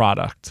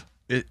product.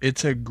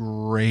 It's a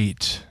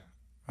great,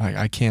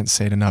 I can't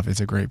say it enough.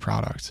 It's a great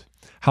product.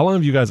 How long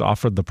have you guys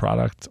offered the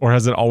product, or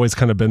has it always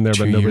kind of been there,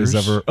 but nobody's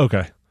ever,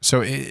 okay.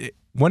 So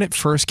when it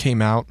first came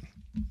out,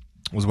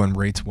 was when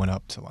rates went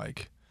up to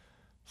like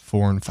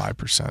 4 and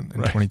 5% in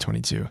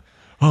 2022.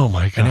 Oh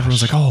my gosh. And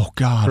everyone's like, oh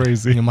God,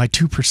 crazy. My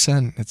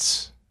 2%,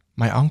 it's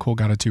my uncle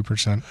got a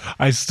 2%.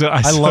 I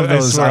love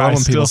those. I love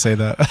when people say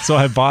that. So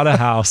I bought a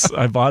house.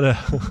 I bought an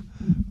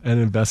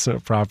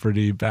investment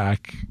property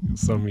back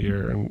some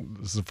year, and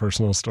this is a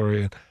personal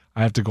story. And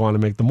I have to go on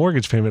and make the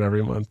mortgage payment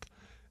every month.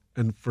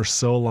 And for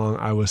so long,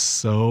 I was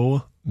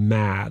so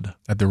mad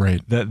at the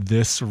rate that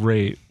this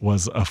rate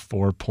was a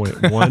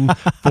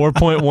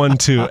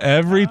 4.12.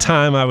 Every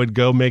time I would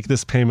go make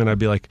this payment, I'd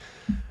be like,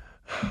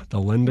 the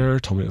lender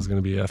told me it was going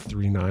to be a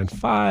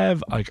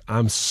 3.95. Like,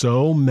 I'm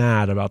so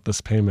mad about this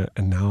payment.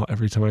 And now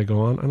every time I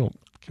go on, I don't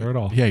care at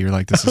all. Yeah, you're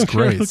like, this is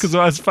great. Because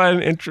I was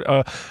finding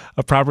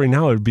a property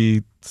now, it would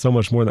be so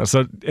much more than that.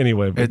 So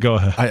anyway, go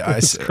ahead.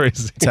 It's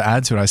crazy. To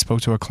add to it, I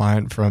spoke to a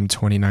client from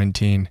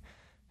 2019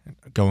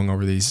 going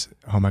over these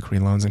home equity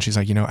loans, and she's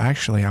like,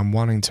 actually, I'm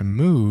wanting to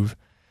move.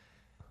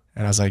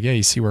 And I was like, yeah,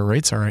 you see where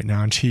rates are right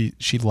now? And she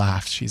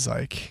laughed. She's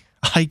like,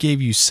 I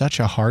gave you such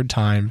a hard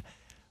time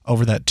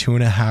over that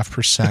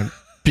 2.5%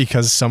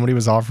 because somebody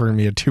was offering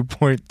me a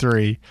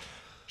 2.3.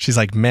 She's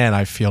like, man,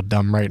 I feel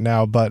dumb right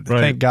now, but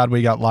thank God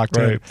we got locked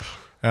in.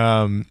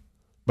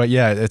 But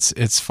yeah,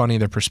 it's funny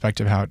the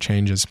perspective, how it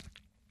changes.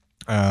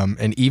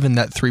 And even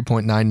that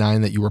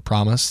 3.99 that you were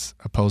promised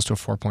opposed to a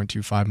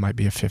 4.25 might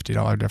be a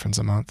 $50 difference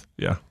a month.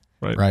 Yeah.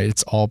 Right.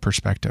 It's all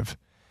perspective.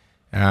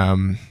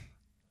 Well,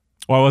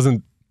 I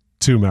wasn't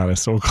too mad. I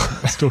still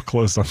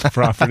closed on the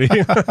property.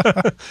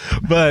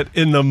 But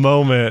in the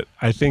moment,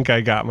 I think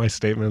I got my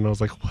statement and I was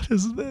like, what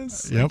is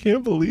this? Yep. I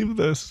can't believe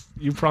this.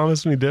 You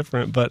promised me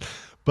different. But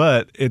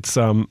it's,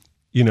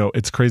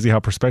 it's crazy how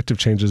perspective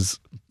changes.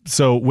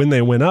 So when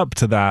they went up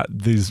to that,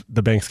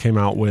 the banks came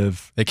out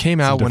with. They came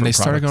out when they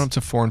started going up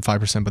to 4 and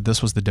 5%, but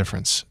this was the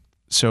difference.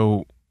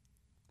 So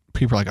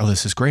people are like, oh,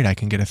 this is great. I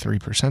can get a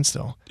 3%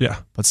 still.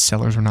 Yeah. But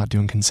sellers were not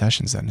doing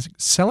concessions then.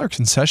 Seller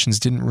concessions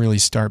didn't really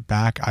start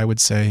back, I would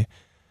say,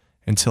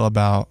 until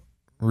about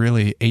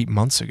really 8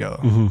 months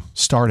ago.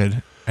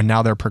 Started, and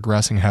now they're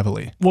progressing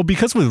heavily. Well,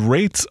 because with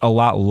rates a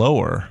lot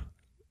lower,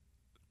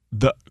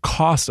 the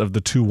cost of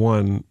the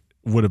 2-1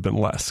 would have been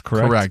less,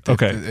 correct? Correct.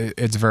 Okay.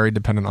 It's very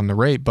dependent on the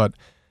rate, but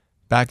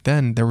back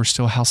then there were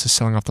still houses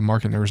selling off the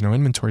market and there was no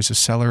inventory, so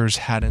sellers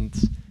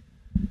hadn't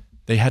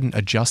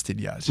adjusted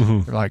yet.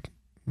 They're like,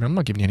 I'm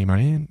not giving you any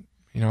money.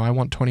 I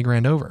want 20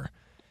 grand over.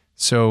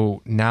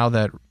 So now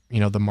that,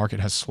 the market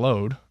has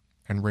slowed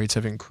and rates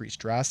have increased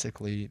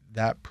drastically,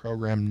 that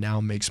program now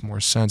makes more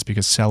sense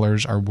because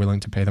sellers are willing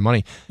to pay the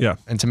money. Yeah.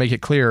 And to make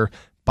it clear,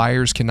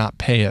 buyers cannot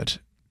pay it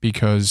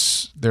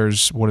because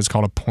there's what is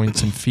called a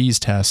points and fees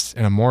test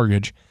in a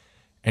mortgage,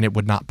 and it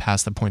would not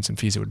pass the points and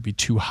fees. It would be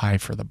too high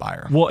for the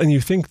buyer. Well, and you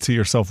think to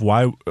yourself,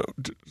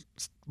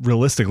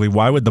 realistically,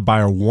 why would the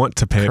buyer want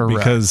to pay it?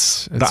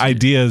 Because the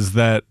idea is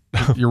that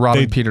you're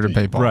robbing Peter to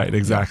pay Paul. Right,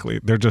 exactly.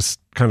 Yeah. They're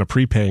just kind of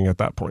prepaying at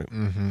that point.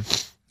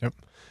 Yep.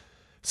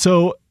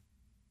 So,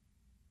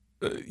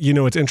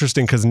 it's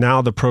interesting because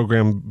now the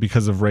program,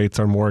 because of rates,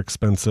 are more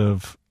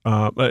expensive.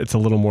 It's a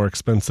little more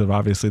expensive,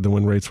 obviously, than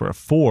when rates were at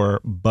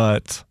 4,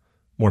 but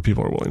more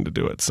people are willing to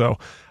do it. So,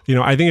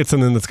 I think it's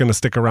something that's going to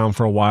stick around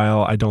for a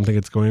while. I don't think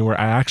it's going anywhere.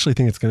 I actually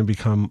think it's going to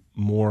become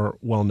more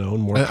well-known,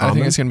 more common. I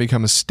think it's going to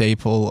become a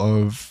staple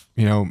of,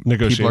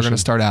 negotiation. People are going to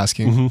start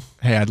asking,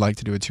 hey, I'd like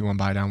to do a 2-1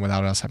 buy down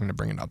without us having to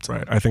bring it up to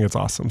Right. I think it's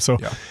awesome. So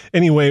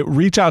anyway,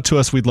 reach out to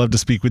us. We'd love to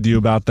speak with you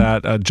about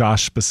that.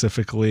 Josh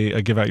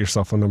specifically, give out your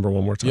cell phone number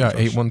one more time. Yeah,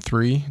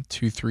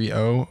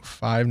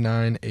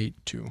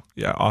 813-230-5982.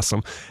 Yeah,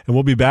 awesome. And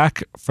we'll be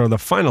back for the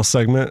final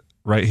segment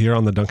right here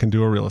on the Duncan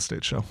Duo Real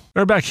Estate Show.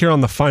 We're back here on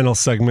the final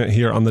segment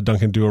here on the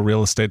Duncan Duo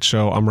Real Estate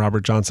Show. I'm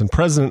Robert Johnson,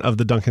 president of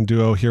the Duncan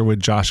Duo, here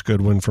with Josh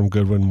Goodwin from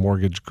Goodwin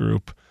Mortgage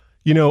Group.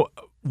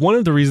 One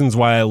of the reasons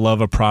why I love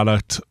a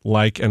product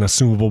like an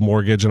assumable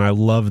mortgage, and I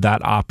love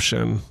that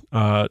option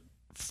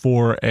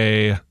for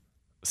a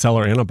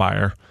seller and a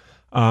buyer,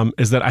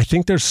 is that I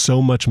think there's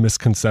so much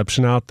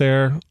misconception out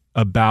there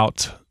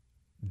about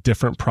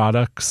different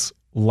products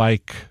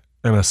like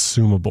an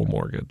assumable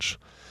mortgage.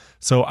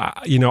 So,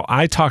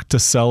 I talk to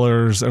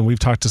sellers, and we've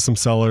talked to some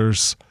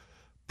sellers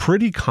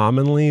pretty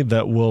commonly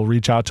that will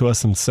reach out to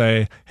us and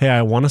say, hey,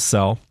 I want to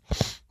sell,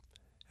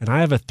 and I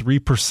have a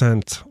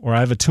 3% or I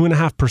have a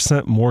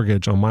 2.5%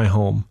 mortgage on my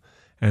home,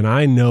 and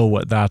I know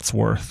what that's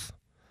worth.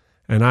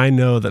 And I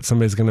know that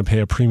somebody's going to pay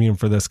a premium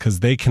for this because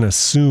they can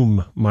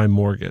assume my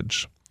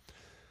mortgage.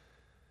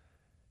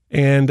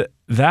 And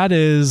that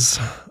is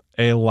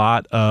a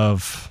lot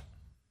of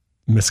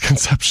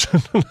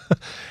misconception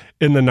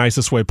in the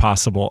nicest way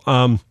possible.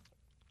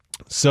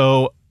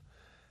 So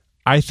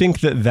I think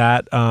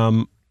that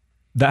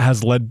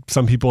has led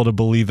some people to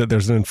believe that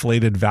there's an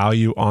inflated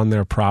value on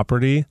their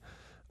property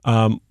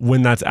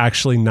when that's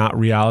actually not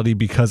reality,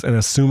 because an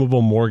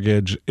assumable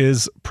mortgage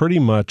is pretty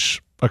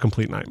much a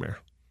complete nightmare.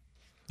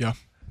 Yeah.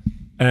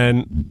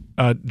 And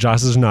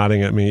Josh is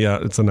nodding at me. Yeah,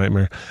 it's a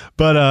nightmare.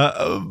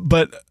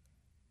 But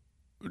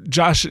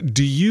Josh,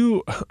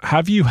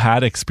 have you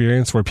had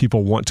experience where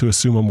people want to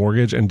assume a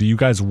mortgage, and do you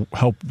guys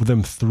help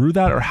them through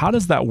that, or how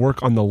does that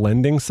work on the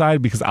lending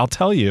side? Because I'll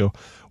tell you,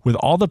 with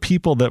all the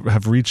people that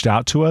have reached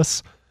out to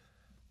us,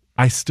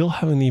 I still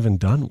haven't even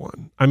done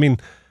one. I mean,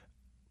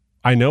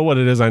 I know what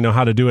it is. I know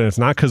how to do it. It's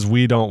not because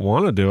we don't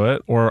want to do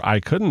it or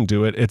I couldn't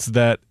do it. It's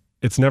that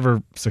it's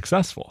never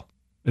successful.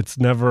 It's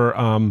never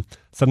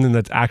something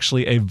that's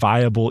actually a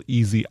viable,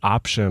 easy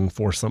option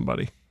for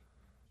somebody.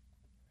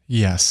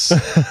 Yes.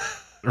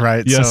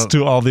 Right. Yes, so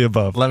to all the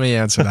above. Let me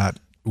answer that.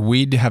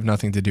 We have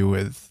nothing to do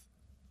with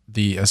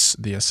the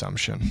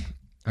assumption.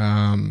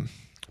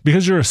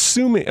 Because you're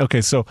assuming,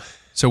 okay, so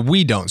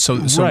we don't. So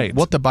right.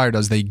 What the buyer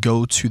does, they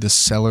go to the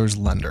seller's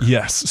lender.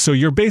 Yes. So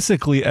you're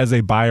basically, as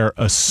a buyer,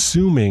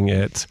 assuming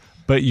it,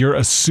 but you're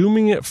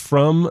assuming it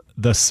from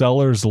the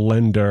seller's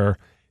lender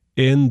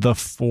in the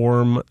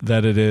form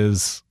that it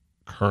is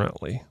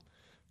currently.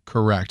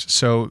 Correct.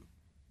 So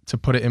to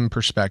put it in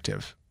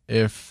perspective,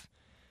 if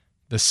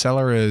the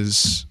seller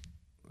is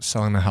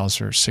selling the house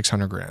for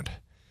 $600,000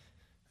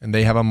 and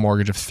they have a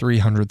mortgage of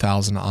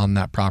 $300,000 on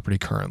that property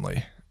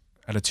currently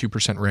at a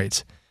 2%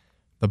 rate,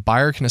 the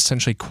buyer can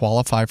essentially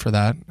qualify for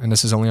that. And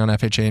this is only on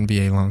FHA and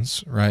VA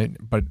loans, right?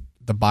 But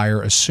the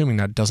buyer, assuming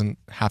that, doesn't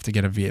have to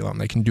get a VA loan.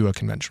 They can do a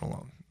conventional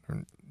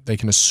loan. They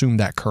can assume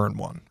that current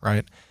one,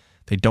 right?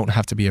 They don't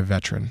have to be a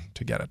veteran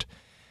to get it.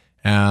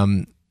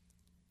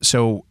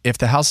 So if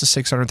the house is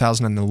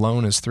 $600,000 and the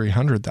loan is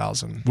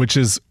 $300,000, which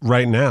is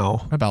right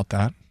now about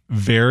that,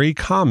 very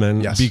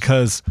common, yes.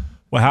 Because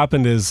what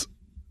happened is,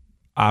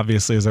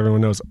 obviously, as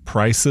everyone knows,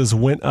 prices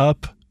went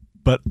up,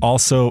 but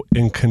also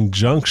in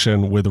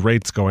conjunction with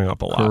rates going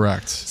up a lot.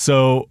 Correct.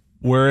 So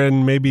we're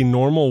in maybe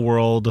normal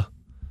world,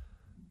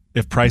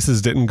 if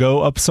prices didn't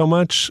go up so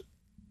much,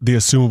 the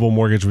assumable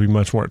mortgage would be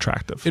much more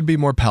attractive. It'd be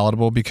more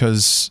palatable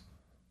because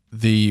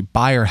the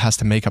buyer has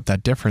to make up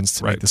that difference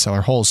to make the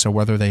seller whole. So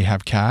whether they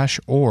have cash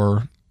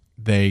or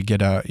they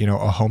get a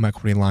home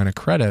equity line of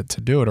credit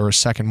to do it, or a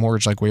second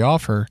mortgage like we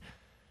offer,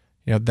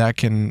 that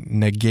can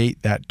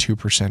negate that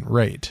 2%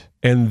 rate.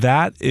 And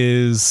that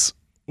is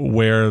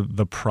where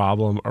the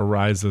problem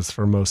arises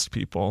for most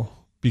people,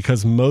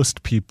 because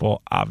most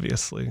people,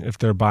 obviously, if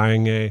they're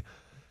buying a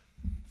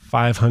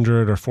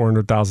 $500,000 or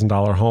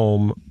 $400,000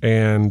 home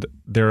and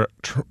they're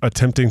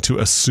attempting to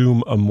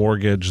assume a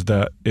mortgage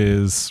that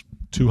is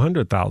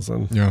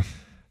 $200,000. Yeah.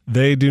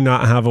 They do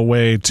not have a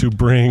way to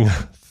bring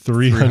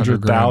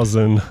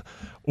 $300,000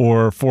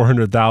 or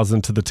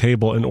 $400,000 to the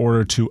table in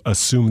order to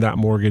assume that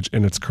mortgage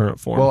in its current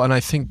form. Well, and I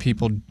think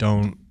people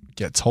don't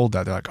get told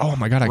that. They're like, "Oh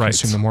my God, I can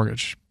assume the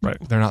mortgage." Right.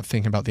 They're not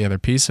thinking about the other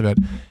piece of it.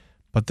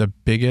 But the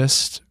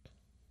biggest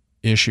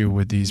issue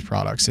with these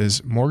products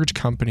is mortgage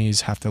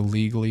companies have to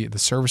the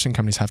servicing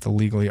companies have to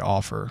legally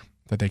offer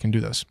that they can do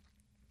this.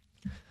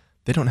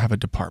 They don't have a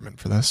department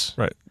for this.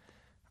 Right.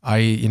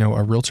 A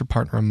realtor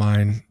partner of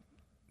mine,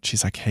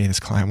 she's like, "Hey, this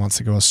client wants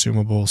to go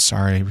assumable.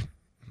 Sorry." I'm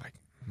like,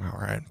 "All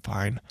right,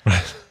 fine."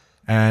 Right.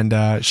 And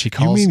she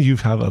calls. You mean you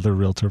have other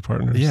realtor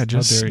partners? Yeah,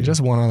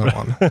 just one other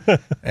one.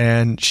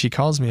 And she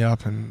calls me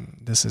up, and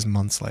this is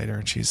months later,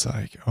 and she's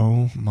like,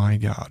 "Oh my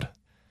God,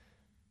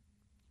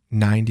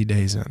 90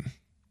 days in.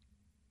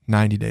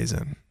 90 days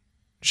in.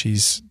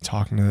 She's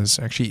talking to this.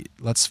 Actually,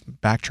 let's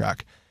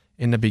backtrack.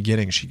 In the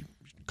beginning, she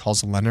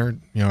calls the lender,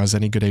 as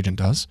any good agent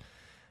does.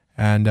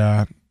 And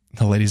the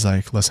lady's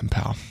like, "Listen,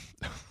 pal,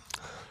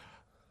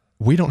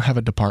 we don't have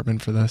a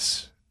department for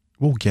this.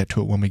 We'll get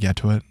to it when we get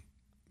to it.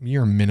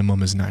 Your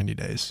minimum is 90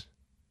 days.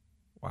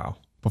 Wow.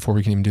 Before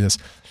we can even do this."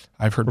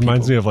 I've heard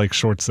Reminds me of like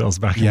short sales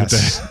back in the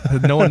day.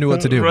 No one knew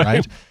what to do, right?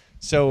 Right?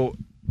 So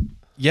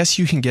yes,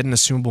 you can get an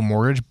assumable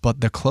mortgage,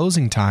 but the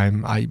closing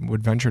time, I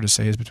would venture to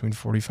say, is between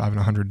 45 and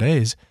 100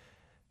 days.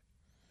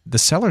 The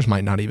sellers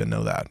might not even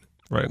know that.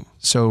 Right.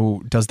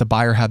 So does the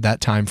buyer have that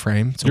time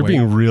frame to You're wait?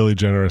 being really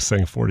generous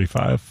saying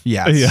 45.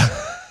 Yeah.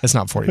 It's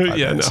not 45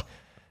 Yeah, days.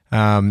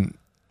 No.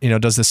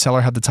 Does the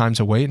seller have the time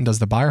to wait, and does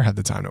the buyer have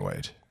the time to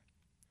wait?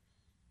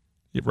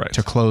 Right.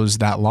 To close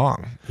that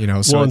long?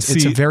 So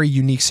it's a very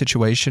unique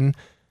situation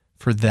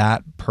for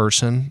that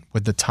person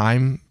with the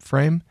time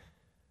frame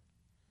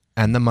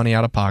and the money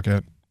out of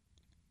pocket.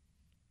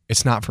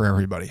 It's not for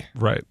everybody.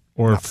 Right.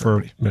 Or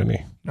for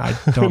many. I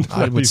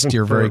would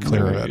steer very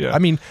clear of it. Yeah. I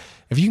mean,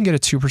 if you can get a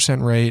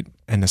 2% rate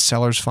and the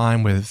seller's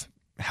fine with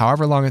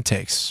however long it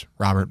takes,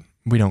 Robert,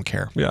 we don't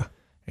care. Yeah.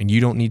 And you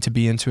don't need to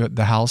be into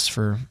the house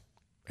for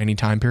any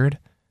time period,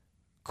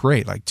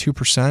 great. Like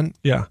 2%.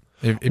 Yeah.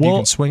 If you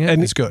can swing it,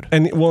 it's good.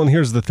 And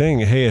here's the thing.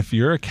 Hey, if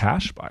you're a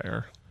cash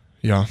buyer,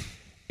 yeah,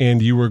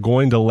 and you were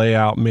going to lay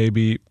out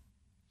maybe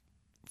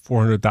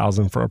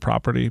 $400,000 for a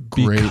property,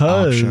 great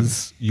because option.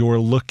 You're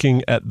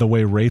looking at the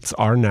way rates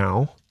are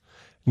now,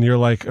 and you're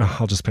like, "Oh,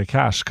 I'll just pay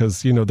cash,"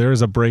 because there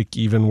is a break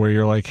even where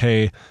you're like,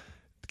 "Hey,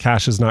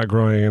 cash is not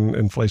growing and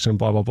inflation,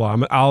 blah blah blah.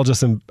 I'll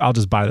just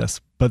buy this."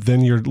 But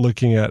then you're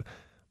looking at,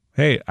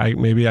 hey,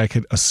 maybe I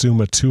could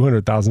assume a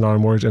 $200,000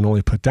 mortgage and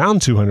only put down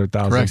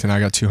 $200,000. Correct, and I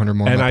got 200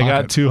 more. And in my I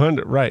pocket. got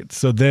 200, right?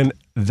 So then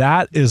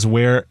that is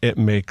where it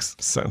makes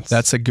sense.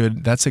 That's a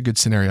good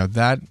scenario.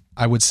 That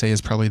I would say is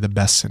probably the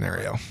best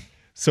scenario.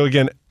 So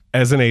again,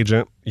 as an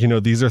agent,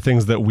 these are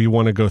things that we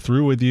want to go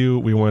through with you.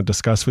 We want to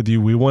discuss with you.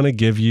 We want to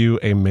give you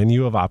a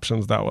menu of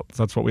options.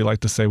 That's what we like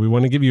to say. We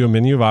want to give you a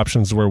menu of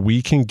options where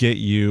we can get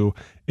you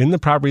in the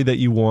property that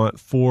you want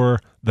for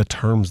the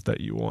terms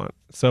that you want.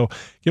 So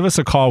give us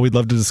a call. We'd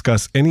love to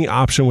discuss any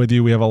option with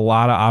you. We have a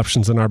lot of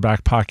options in our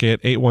back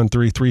pocket.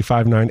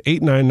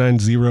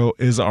 813-359-8990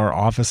 is our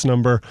office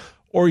number.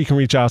 Or you can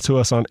reach out to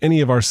us on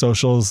any of our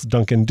socials,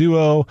 Duncan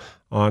Duo,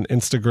 on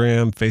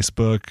Instagram,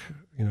 Facebook,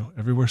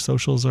 everywhere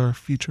socials are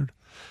featured.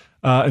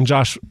 And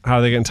Josh, how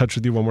do they get in touch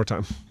with you one more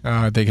time?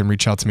 They can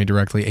reach out to me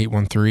directly,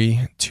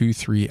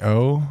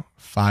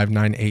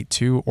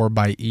 813-230-5982, or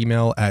by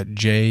email at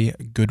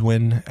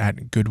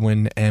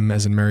jgoodwin@goodwin,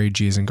 as in Mary,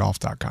 G as in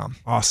golf.com.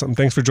 Awesome.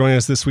 Thanks for joining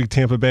us this week,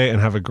 Tampa Bay,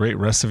 and have a great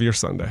rest of your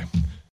Sunday.